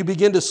 and you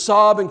begin to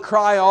sob and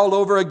cry all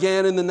over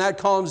again, and then that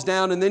calms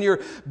down, and then your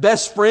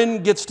best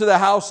friend gets to the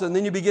house, and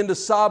then you begin to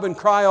sob and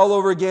cry all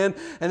over again,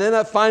 and then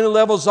that finally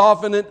levels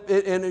off, and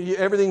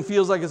everything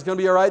feels like it's going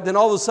to be all right. Then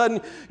all of a sudden,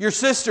 your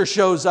sister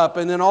shows up,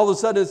 and then all of a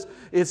sudden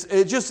it's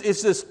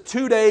this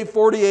 2-day,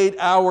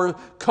 48-hour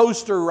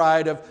coaster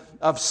ride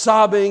of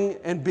sobbing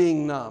and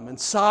being numb, and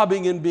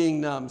sobbing and being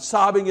numb,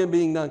 sobbing and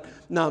being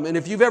numb. And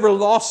if you've ever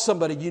lost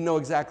somebody, you know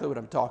exactly what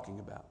I'm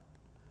talking about.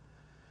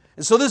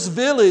 And so this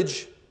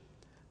village,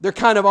 they're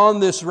kind of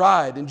on this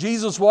ride. And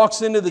Jesus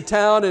walks into the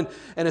town, and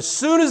as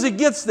soon as he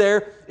gets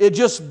there, it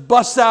just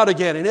busts out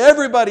again. And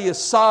everybody is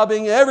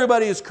sobbing,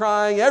 everybody is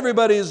crying,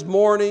 everybody is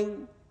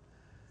mourning.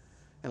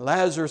 And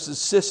Lazarus'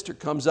 sister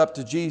comes up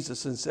to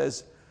Jesus and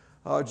says,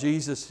 "Oh,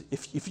 Jesus,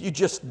 if you'd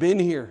just been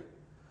here,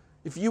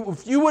 If you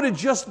would have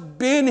just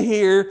been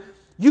here,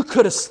 you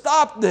could have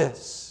stopped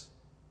this."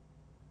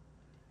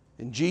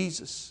 And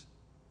Jesus,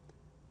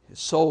 his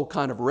soul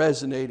kind of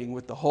resonating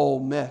with the whole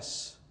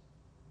mess,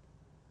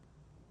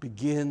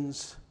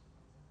 begins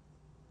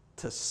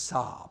to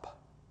sob.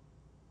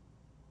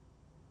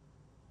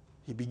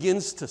 He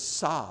begins to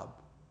sob.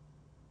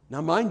 Now,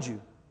 mind you,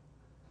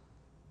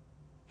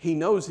 he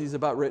knows he's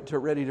about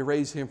ready to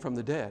raise him from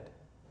the dead.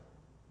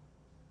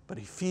 But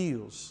he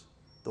feels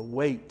the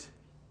weight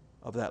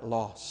of that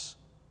loss.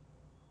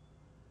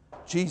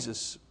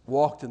 Jesus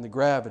walked in the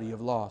gravity of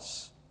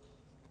loss.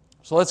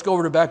 So let's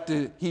go back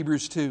to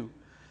Hebrews 2,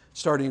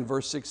 starting in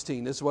verse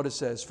 16. This is what it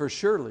says. "For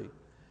surely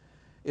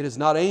it is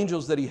not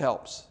angels that he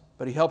helps,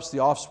 but he helps the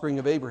offspring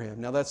of Abraham."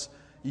 Now that's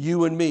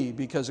you and me,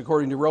 because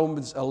according to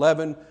Romans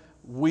 11,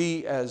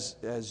 we as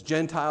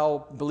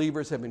Gentile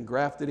believers have been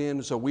grafted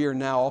in, so we are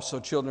now also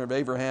children of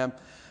Abraham.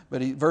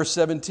 But verse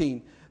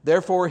 17,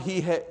 "Therefore he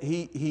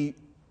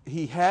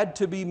had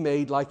to be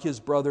made like his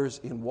brothers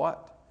in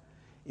what?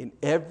 In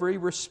every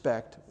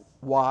respect."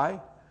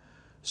 Why?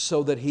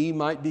 "So that he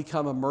might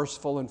become a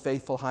merciful and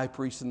faithful high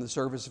priest in the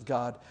service of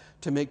God,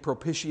 to make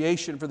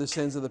propitiation for the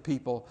sins of the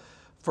people.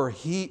 For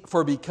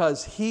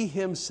because he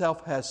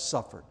himself has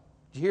suffered."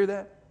 Did you hear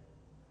that?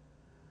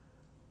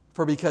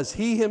 "For because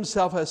he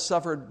himself has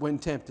suffered when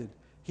tempted,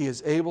 he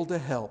is able to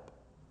help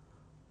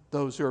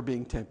those who are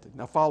being tempted."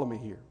 Now follow me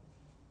here.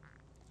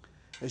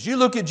 As you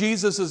look at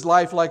Jesus'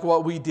 life like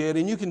what we did,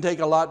 and you can take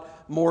a lot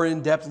more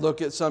in-depth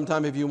look at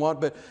sometime if you want,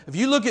 but if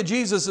you look at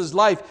Jesus'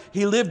 life,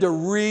 he lived a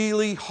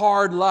really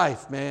hard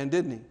life, man,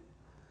 didn't he?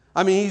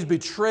 I mean, he's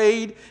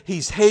betrayed,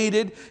 he's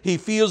hated, he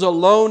feels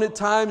alone at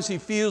times, he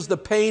feels the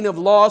pain of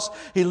loss,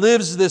 he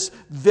lives this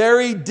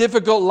very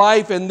difficult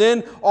life, and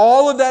then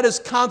all of that is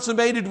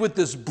consummated with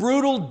this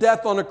brutal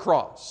death on a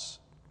cross.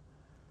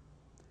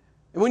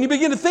 And when you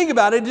begin to think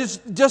about it, it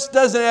just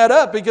doesn't add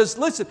up, because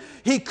listen,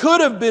 he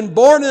could have been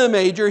born in a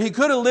manger, he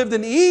could have lived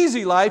an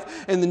easy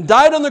life and then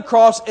died on the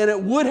cross, and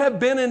it would have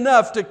been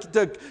enough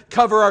to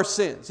cover our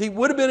sins. He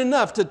would have been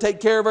enough to take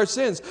care of our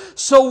sins.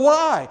 So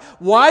why?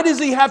 Why does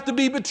he have to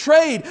be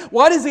betrayed?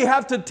 Why does he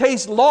have to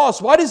taste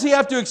loss? Why does he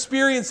have to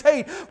experience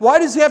hate? Why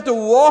does he have to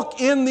walk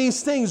in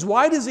these things?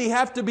 Why does he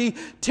have to be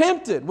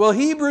tempted? Well,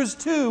 Hebrews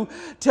 2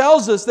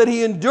 tells us that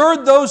he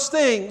endured those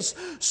things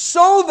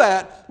so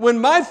that when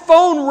my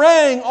phone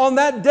rang on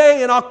that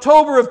day in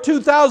October of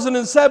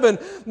 2007,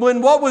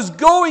 when what was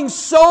going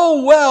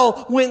so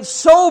well went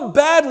so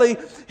badly,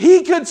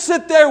 he could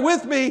sit there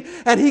with me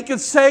and he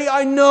could say,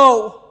 "I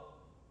know.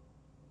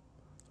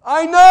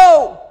 I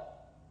know."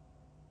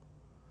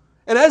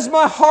 And as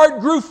my heart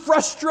grew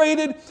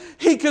frustrated,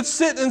 he could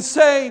sit and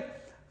say,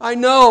 "I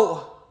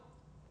know."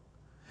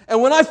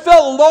 And when I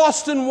felt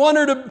lost and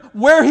wondered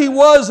where he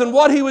was and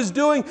what he was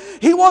doing,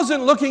 he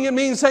wasn't looking at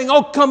me and saying,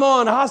 "Oh, come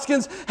on,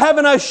 Hoskins,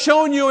 haven't I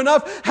shown you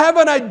enough?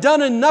 Haven't I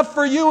done enough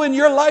for you in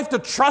your life to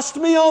trust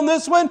me on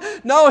this one?"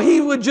 No, he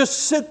would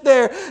just sit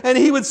there and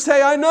he would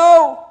say, "I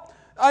know,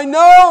 I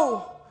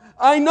know.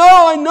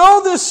 I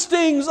know this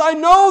stings. I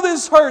know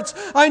this hurts.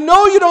 I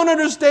know you don't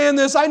understand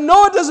this. I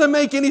know it doesn't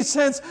make any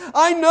sense.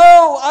 I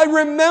know, I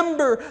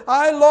remember,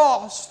 I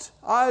lost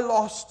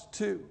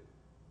too."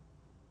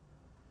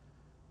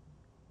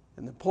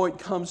 And the point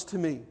comes to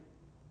me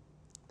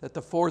that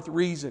the fourth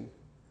reason,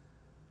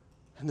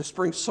 and this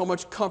brings so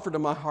much comfort to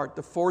my heart,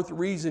 the fourth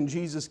reason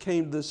Jesus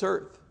came to this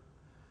earth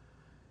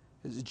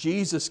is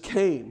Jesus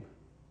came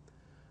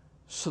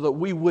so that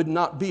we would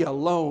not be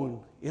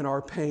alone in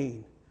our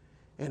pain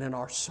and in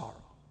our sorrow.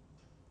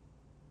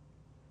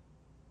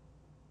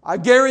 I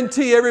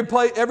guarantee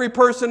every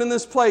person in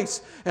this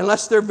place,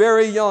 unless they're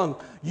very young,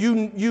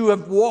 you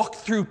have walked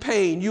through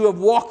pain. You have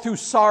walked through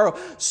sorrow.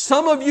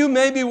 Some of you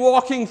may be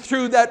walking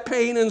through that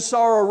pain and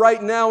sorrow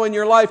right now in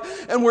your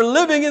life. And we're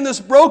living in this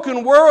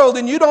broken world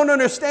and you don't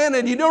understand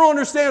it. You don't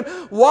understand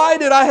why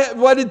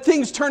did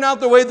things turn out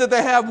the way that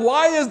they have?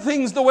 Why is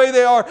things the way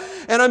they are?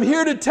 And I'm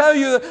here to tell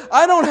you that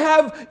I don't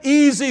have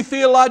easy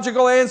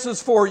theological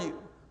answers for you.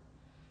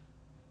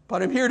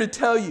 But I'm here to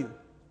tell you,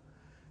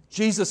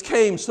 Jesus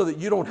came so that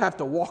you don't have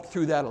to walk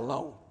through that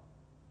alone.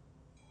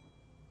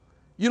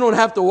 You don't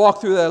have to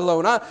walk through that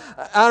alone.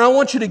 I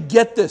want you to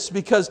get this,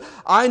 because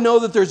I know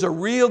that there's a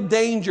real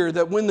danger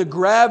that when the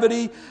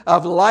gravity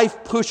of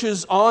life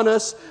pushes on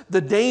us, the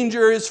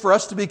danger is for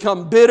us to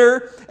become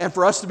bitter and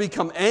for us to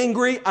become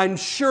angry. I'm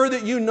sure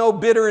that you know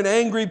bitter and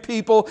angry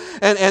people,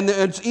 and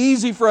it's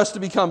easy for us to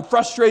become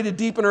frustrated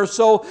deep in our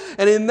soul.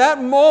 And in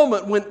that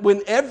moment,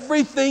 when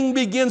everything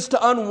begins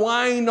to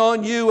unwind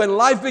on you and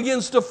life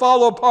begins to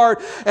fall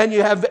apart and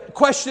you have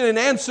question and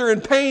answer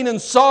and pain and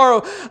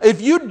sorrow,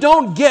 if you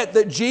don't get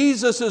that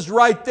Jesus is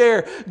right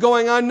there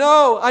going, I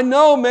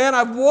know, man,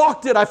 I've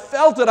walked it, I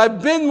felt it,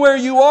 I've been where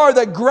you are,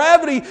 that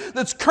gravity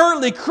that's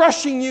currently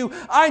crushing you,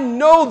 I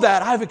know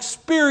that, I've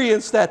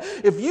experienced that.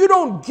 If you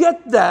don't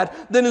get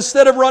that, then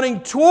instead of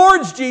running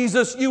towards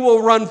Jesus, you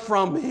will run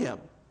from Him.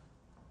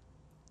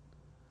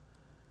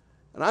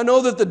 And I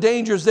know that the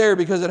danger is there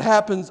because it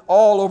happens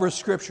all over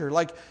Scripture.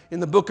 Like in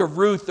the book of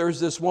Ruth, there's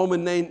this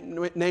woman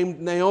named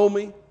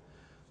Naomi.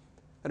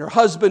 And her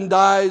husband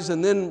dies,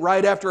 and then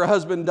right after her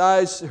husband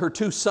dies, her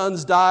 2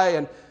 sons die,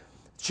 and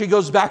she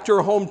goes back to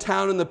her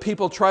hometown, and the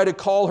people try to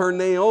call her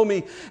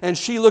Naomi, and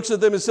she looks at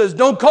them and says,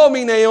 "Don't call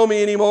me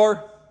Naomi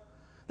anymore.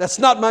 That's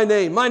not my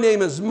name. My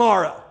name is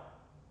Mara."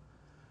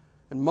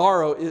 And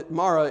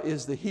Mara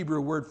is the Hebrew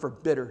word for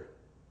bitter.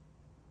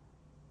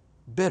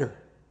 Bitter.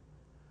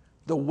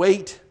 The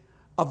weight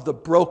of the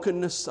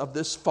brokenness of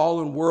this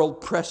fallen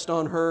world pressed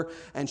on her,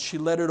 and she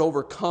let it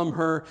overcome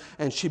her,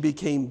 and she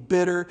became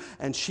bitter,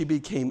 and she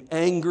became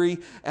angry,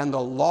 and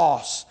the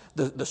loss,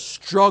 the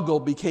struggle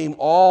became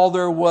all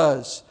there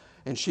was,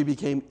 and she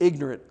became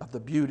ignorant of the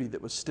beauty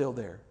that was still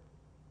there.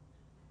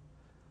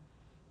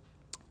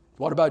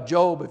 What about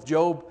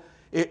Job?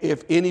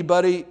 If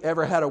anybody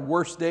ever had a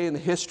worse day in the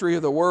history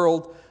of the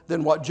world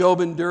than what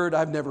Job endured,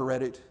 I've never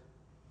read it.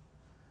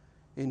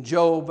 In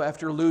Job,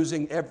 after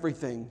losing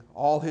everything,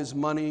 all his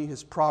money,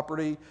 his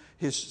property,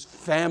 his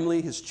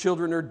family, his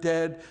children are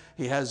dead.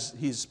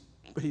 He's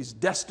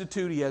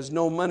destitute. He has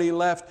no money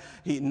left.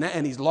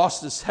 And he's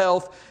lost his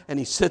health. And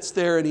he sits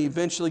there and he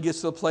eventually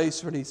gets to a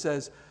place where he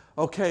says,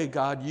 "Okay,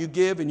 God, you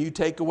give and you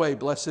take away.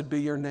 Blessed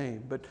be your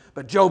name."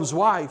 But Job's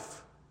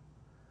wife,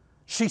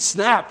 she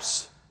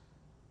snaps.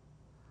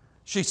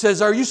 She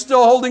says, "Are you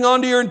still holding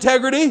on to your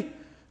integrity?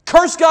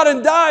 Curse God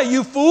and die,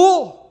 you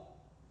fool."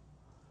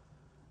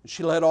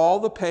 She let all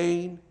the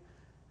pain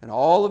and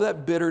all of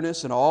that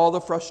bitterness and all the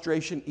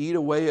frustration eat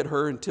away at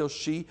her until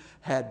she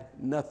had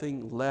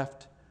nothing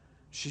left.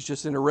 She's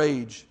just in a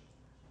rage,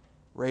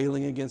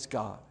 railing against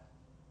God.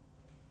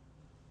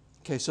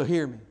 Okay, so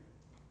hear me.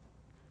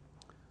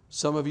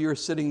 Some of you are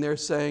sitting there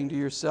saying to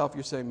yourself,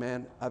 you're saying,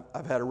 "Man,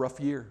 I've had a rough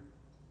year."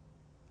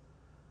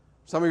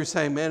 Some of you are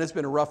saying, "Man, it's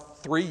been a rough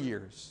 3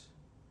 years."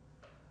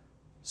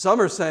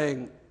 Some are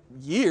saying,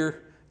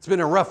 it's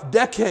been a rough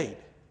decade.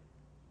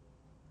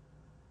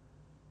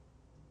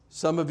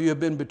 Some of you have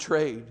been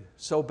betrayed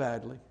so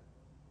badly.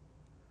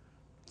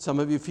 Some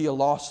of you feel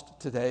lost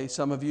today.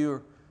 Some of you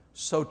are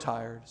so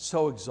tired,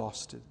 so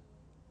exhausted.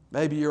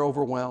 Maybe you're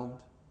overwhelmed.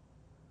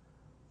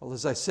 Well,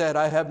 as I said,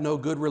 I have no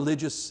good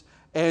religious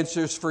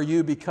answers for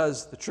you,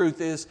 because the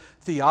truth is,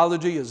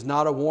 theology is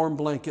not a warm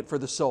blanket for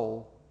the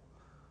soul.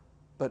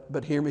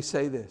 But hear me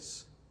say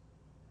this.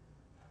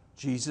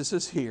 Jesus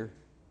is here,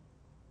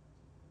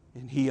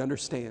 and He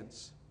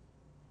understands.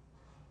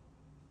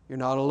 You're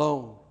not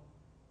alone.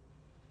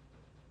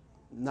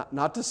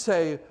 Not to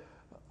say,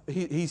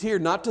 He's here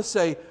not to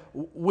say,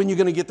 when you're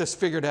going to get this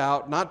figured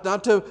out.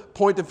 Not to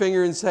point the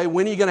finger and say,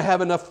 when are you going to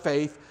have enough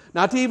faith.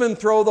 Not to even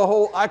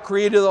throw I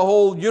created the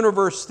whole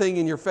universe thing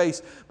in your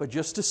face. But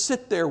just to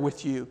sit there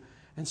with you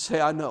and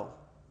say, I know.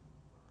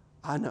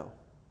 I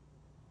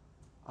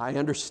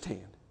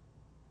understand.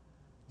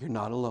 You're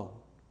not alone.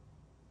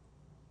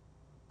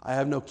 I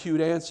have no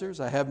cute answers.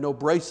 I have no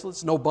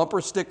bracelets, no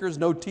bumper stickers,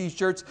 no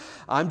t-shirts.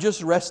 I'm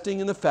just resting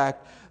in the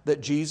fact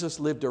that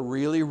Jesus lived a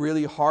really,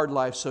 really hard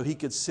life so He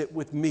could sit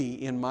with me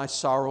in my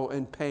sorrow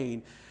and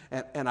pain.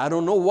 And I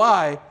don't know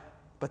why,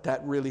 but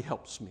that really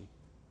helps me.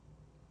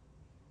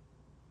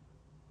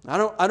 I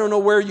don't know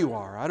where you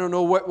are. I don't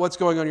know what's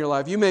going on in your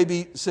life. You may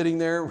be sitting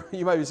there,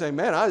 you might be saying,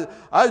 "Man,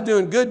 I was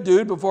doing good,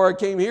 dude, before I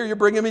came here. You're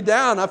bringing me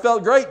down. I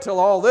felt great till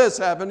all this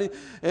happened."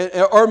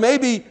 Or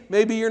maybe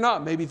you're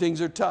not. Maybe things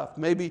are tough.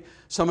 Maybe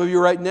some of you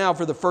right now,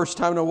 for the first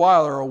time in a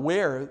while, are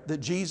aware that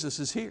Jesus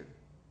is here.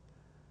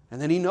 And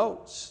then He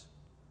knows.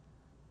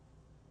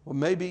 Well,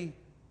 maybe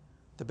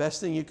the best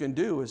thing you can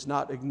do is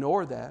not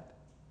ignore that,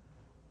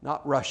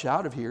 not rush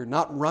out of here,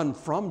 not run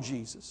from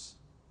Jesus,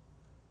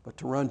 but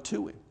to run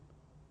to Him.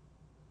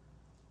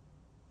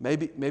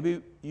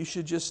 maybe you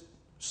should just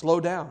slow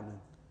down and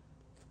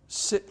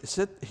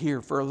sit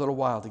here for a little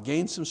while to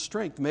gain some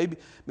strength. Maybe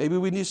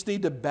we just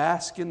need to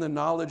bask in the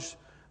knowledge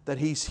that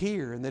He's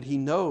here and that He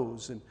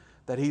knows and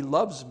that He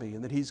loves me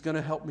and that He's going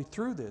to help me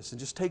through this, and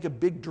just take a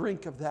big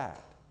drink of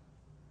that.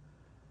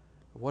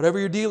 Whatever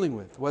you're dealing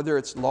with, whether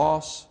it's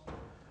loss,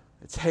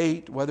 it's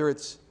hate, whether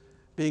it's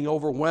being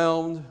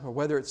overwhelmed, or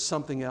whether it's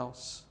something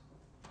else,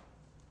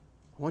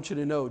 I want you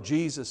to know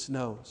Jesus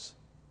knows.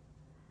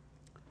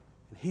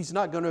 And He's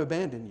not going to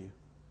abandon you.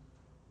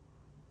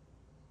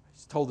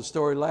 I told the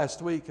story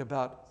last week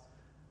about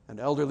an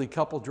elderly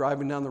couple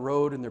driving down the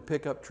road in their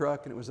pickup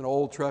truck, and it was an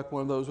old truck,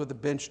 one of those with a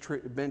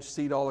bench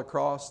seat all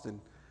across.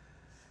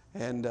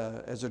 And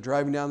as they're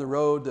driving down the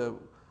road,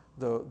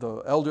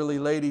 the elderly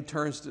lady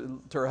turns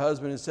to her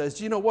husband and says,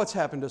 "Do you know what's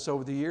happened to us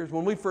over the years?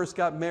 When we first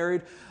got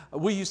married,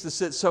 we used to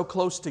sit so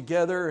close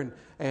together,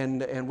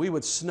 and we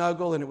would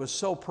snuggle, and it was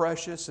so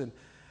precious."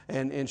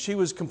 And she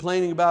was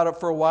complaining about it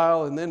for a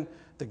while, and then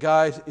the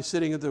guy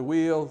sitting at the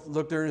wheel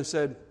looked at her and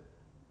said,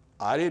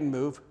 "I didn't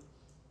move."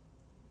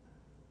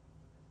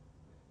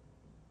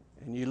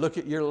 And you look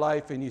at your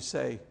life and you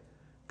say,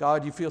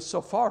 "God, you feel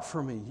so far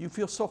from me. You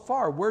feel so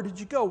far. Where did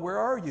you go? Where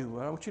are you?"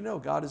 I want you to know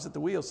God is at the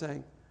wheel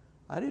saying,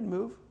 "I didn't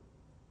move.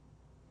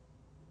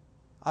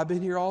 I've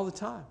been here all the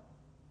time.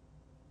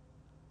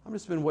 I've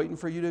just been waiting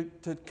for you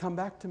to come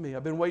back to me.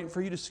 I've been waiting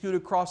for you to scoot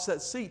across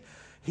that seat."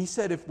 He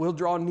said if we'll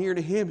draw near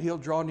to Him, He'll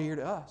draw near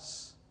to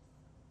us.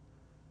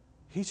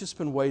 He's just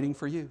been waiting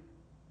for you.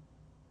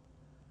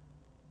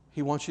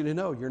 He wants you to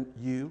know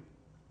you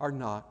are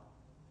not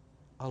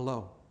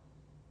alone.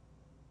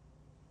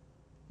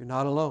 You're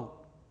not alone.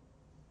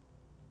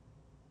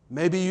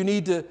 Maybe you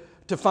need to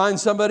find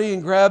somebody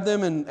and grab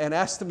them and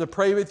ask them to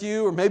pray with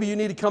you, or maybe you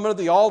need to come up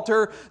to the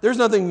altar. There's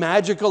nothing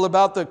magical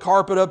about the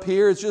carpet up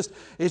here. It's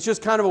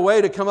just kind of a way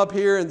to come up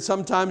here, and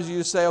sometimes you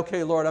just say,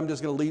 "Okay, Lord, I'm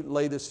just going to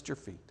lay this at your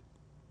feet."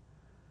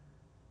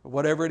 But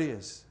whatever it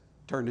is,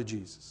 turn to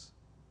Jesus.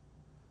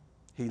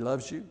 He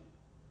loves you.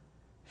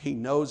 He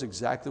knows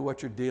exactly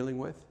what you're dealing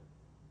with,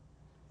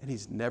 and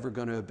He's never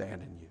going to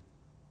abandon you.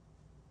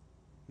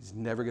 He's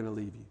never going to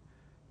leave you.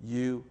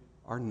 You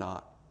are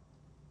not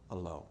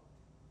alone.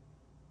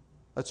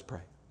 Let's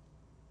pray.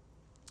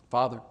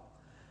 Father,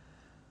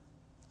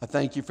 I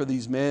thank You for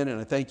these men, and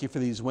I thank You for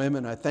these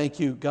women. I thank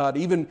You, God,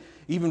 even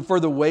for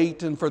the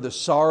weight and for the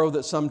sorrow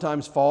that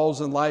sometimes falls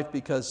in life,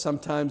 because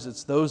sometimes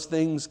it's those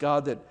things,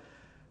 God,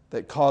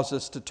 that cause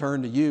us to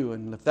turn to You.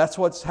 And if that's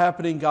what's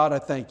happening, God, I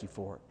thank You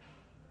for it.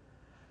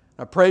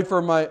 I pray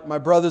for my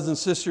brothers and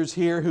sisters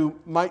here who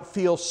might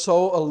feel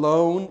so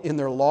alone in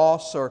their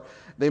loss, or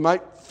they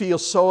might feel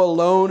so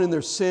alone in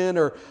their sin,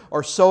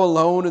 or so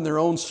alone in their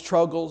own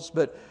struggles.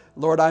 But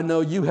Lord, I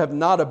know You have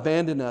not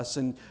abandoned us,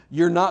 and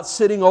You're not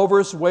sitting over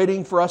us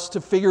waiting for us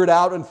to figure it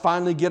out and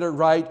finally get it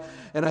right.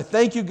 And I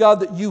thank You, God,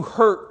 that You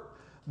hurt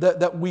the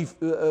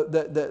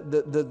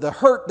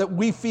hurt that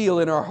we feel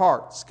in our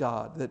hearts,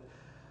 God,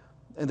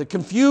 and the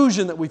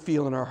confusion that we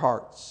feel in our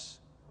hearts,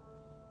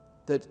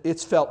 that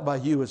it's felt by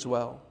You as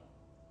well.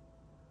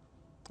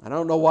 I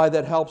don't know why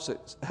that helps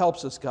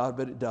us, God,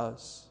 but it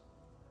does.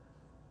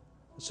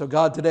 So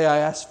God, today I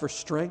ask for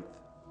strength.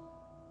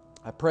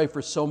 I pray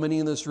for so many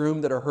in this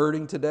room that are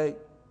hurting today.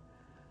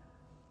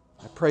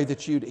 I pray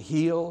that You'd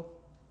heal,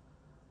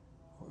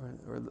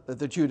 or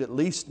that You'd at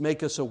least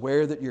make us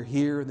aware that You're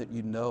here and that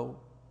You know.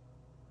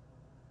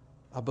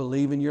 I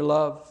believe in Your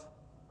love.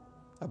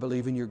 I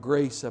believe in Your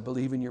grace. I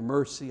believe in Your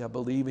mercy. I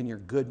believe in Your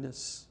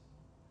goodness.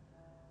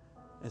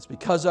 It's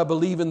because I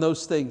believe in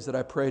those things that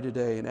I pray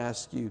today and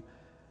ask You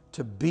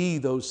to be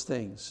those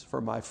things for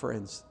my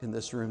friends in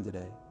this room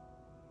today.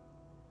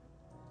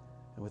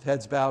 And with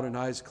heads bowed and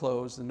eyes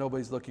closed and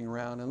nobody's looking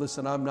around. And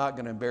listen, I'm not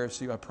going to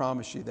embarrass you. I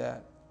promise you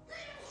that.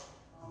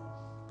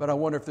 But I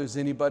wonder if there's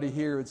anybody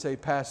here who would say,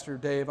 "Pastor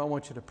Dave, I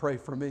want you to pray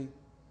for me.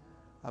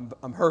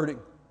 I'm hurting.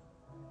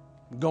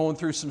 I'm going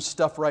through some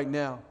stuff right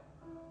now.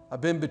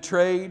 I've been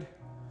betrayed.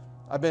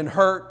 I've been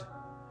hurt.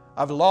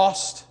 I've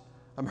lost.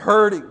 I'm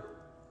hurting.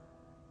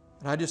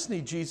 And I just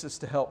need Jesus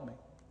to help me."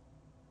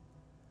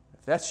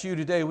 If that's you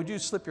today, would you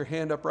slip your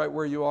hand up right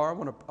where you are?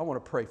 I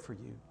want to pray for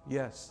you.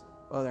 Yes.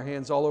 Well, their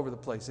hands all over the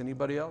place.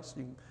 Anybody else?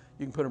 You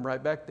can put them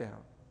right back down.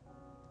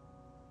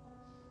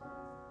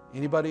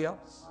 Anybody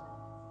else?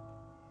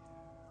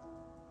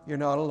 You're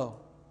not alone.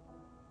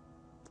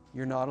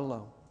 You're not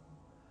alone.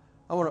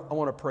 I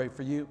want to pray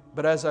for you.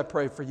 But as I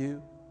pray for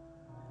you,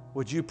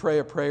 would you pray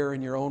a prayer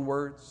in your own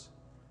words?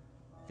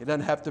 It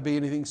doesn't have to be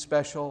anything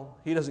special.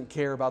 He doesn't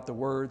care about the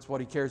words.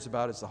 What He cares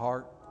about is the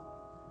heart.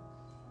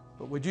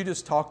 But would you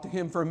just talk to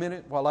Him for a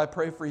minute while I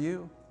pray for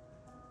you?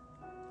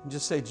 And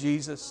just say,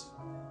 "Jesus,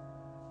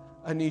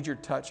 I need Your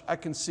touch." I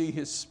can see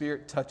His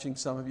Spirit touching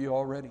some of you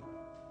already.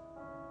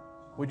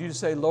 Would you just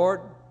say,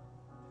 "Lord,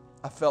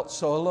 I felt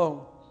so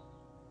alone,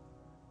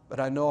 but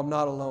I know I'm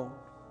not alone."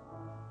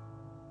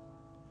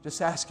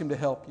 Just ask Him to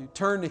help you.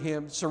 Turn to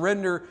Him.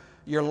 Surrender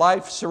your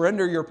life.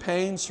 Surrender your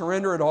pain.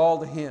 Surrender it all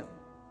to Him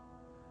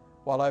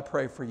while I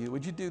pray for you.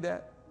 Would you do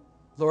that?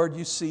 Lord,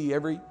 You see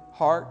every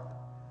heart.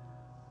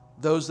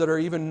 Those that are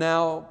even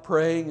now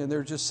praying and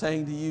they're just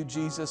saying to you,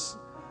 Jesus,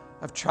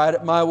 I've tried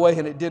it my way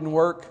and it didn't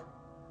work.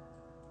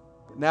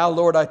 But now,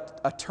 Lord, I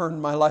turn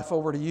my life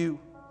over to you.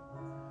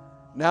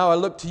 Now I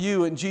look to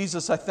you, and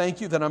Jesus, I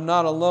thank you that I'm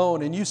not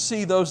alone. And you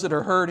see those that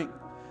are hurting.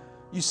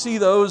 You see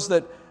those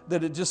that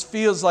it just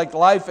feels like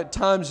life at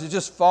times is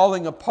just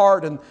falling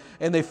apart, and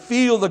they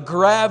feel the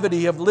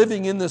gravity of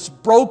living in this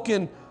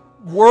broken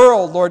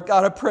world. Lord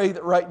God, I pray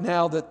that right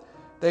now that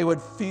they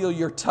would feel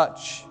your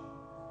touch.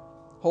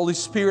 Holy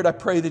Spirit, I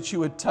pray that you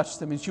would touch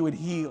them, that you would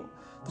heal,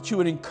 that you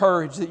would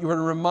encourage, that you would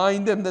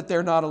remind them that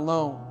they're not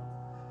alone.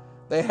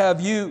 They have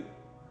you.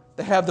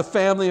 They have the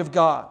family of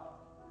God.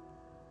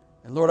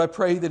 And Lord, I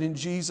pray that in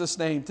Jesus'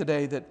 name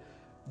today, that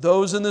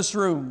those in this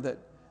room that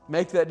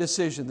make that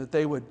decision, that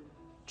they would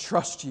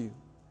trust you.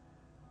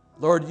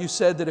 Lord, you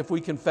said that if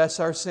we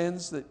confess our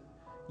sins, that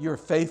you're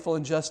faithful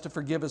and just to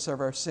forgive us of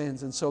our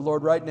sins. And so,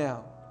 Lord, right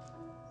now,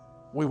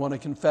 we want to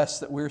confess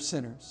that we're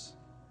sinners.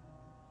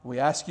 We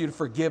ask you to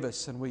forgive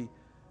us, and we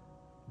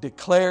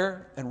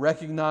declare and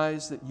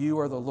recognize that you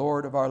are the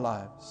Lord of our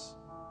lives.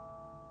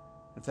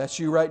 If that's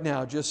you right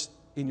now, just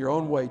in your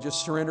own way,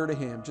 just surrender to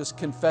Him. Just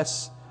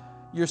confess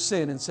your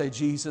sin and say,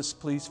 Jesus,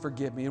 please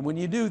forgive me. And when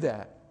you do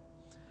that,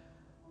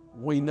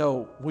 we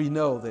know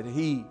that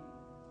He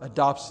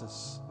adopts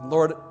us. And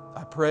Lord,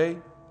 I pray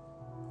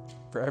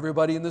for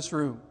everybody in this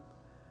room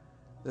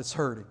that's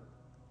hurting.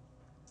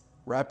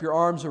 Wrap your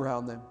arms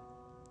around them.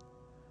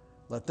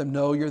 Let them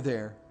know you're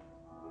there.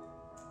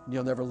 And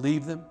you'll never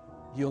leave them.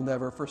 You'll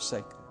never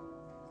forsake them.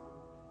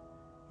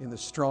 In the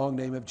strong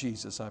name of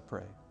Jesus, I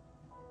pray.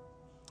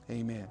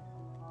 Amen.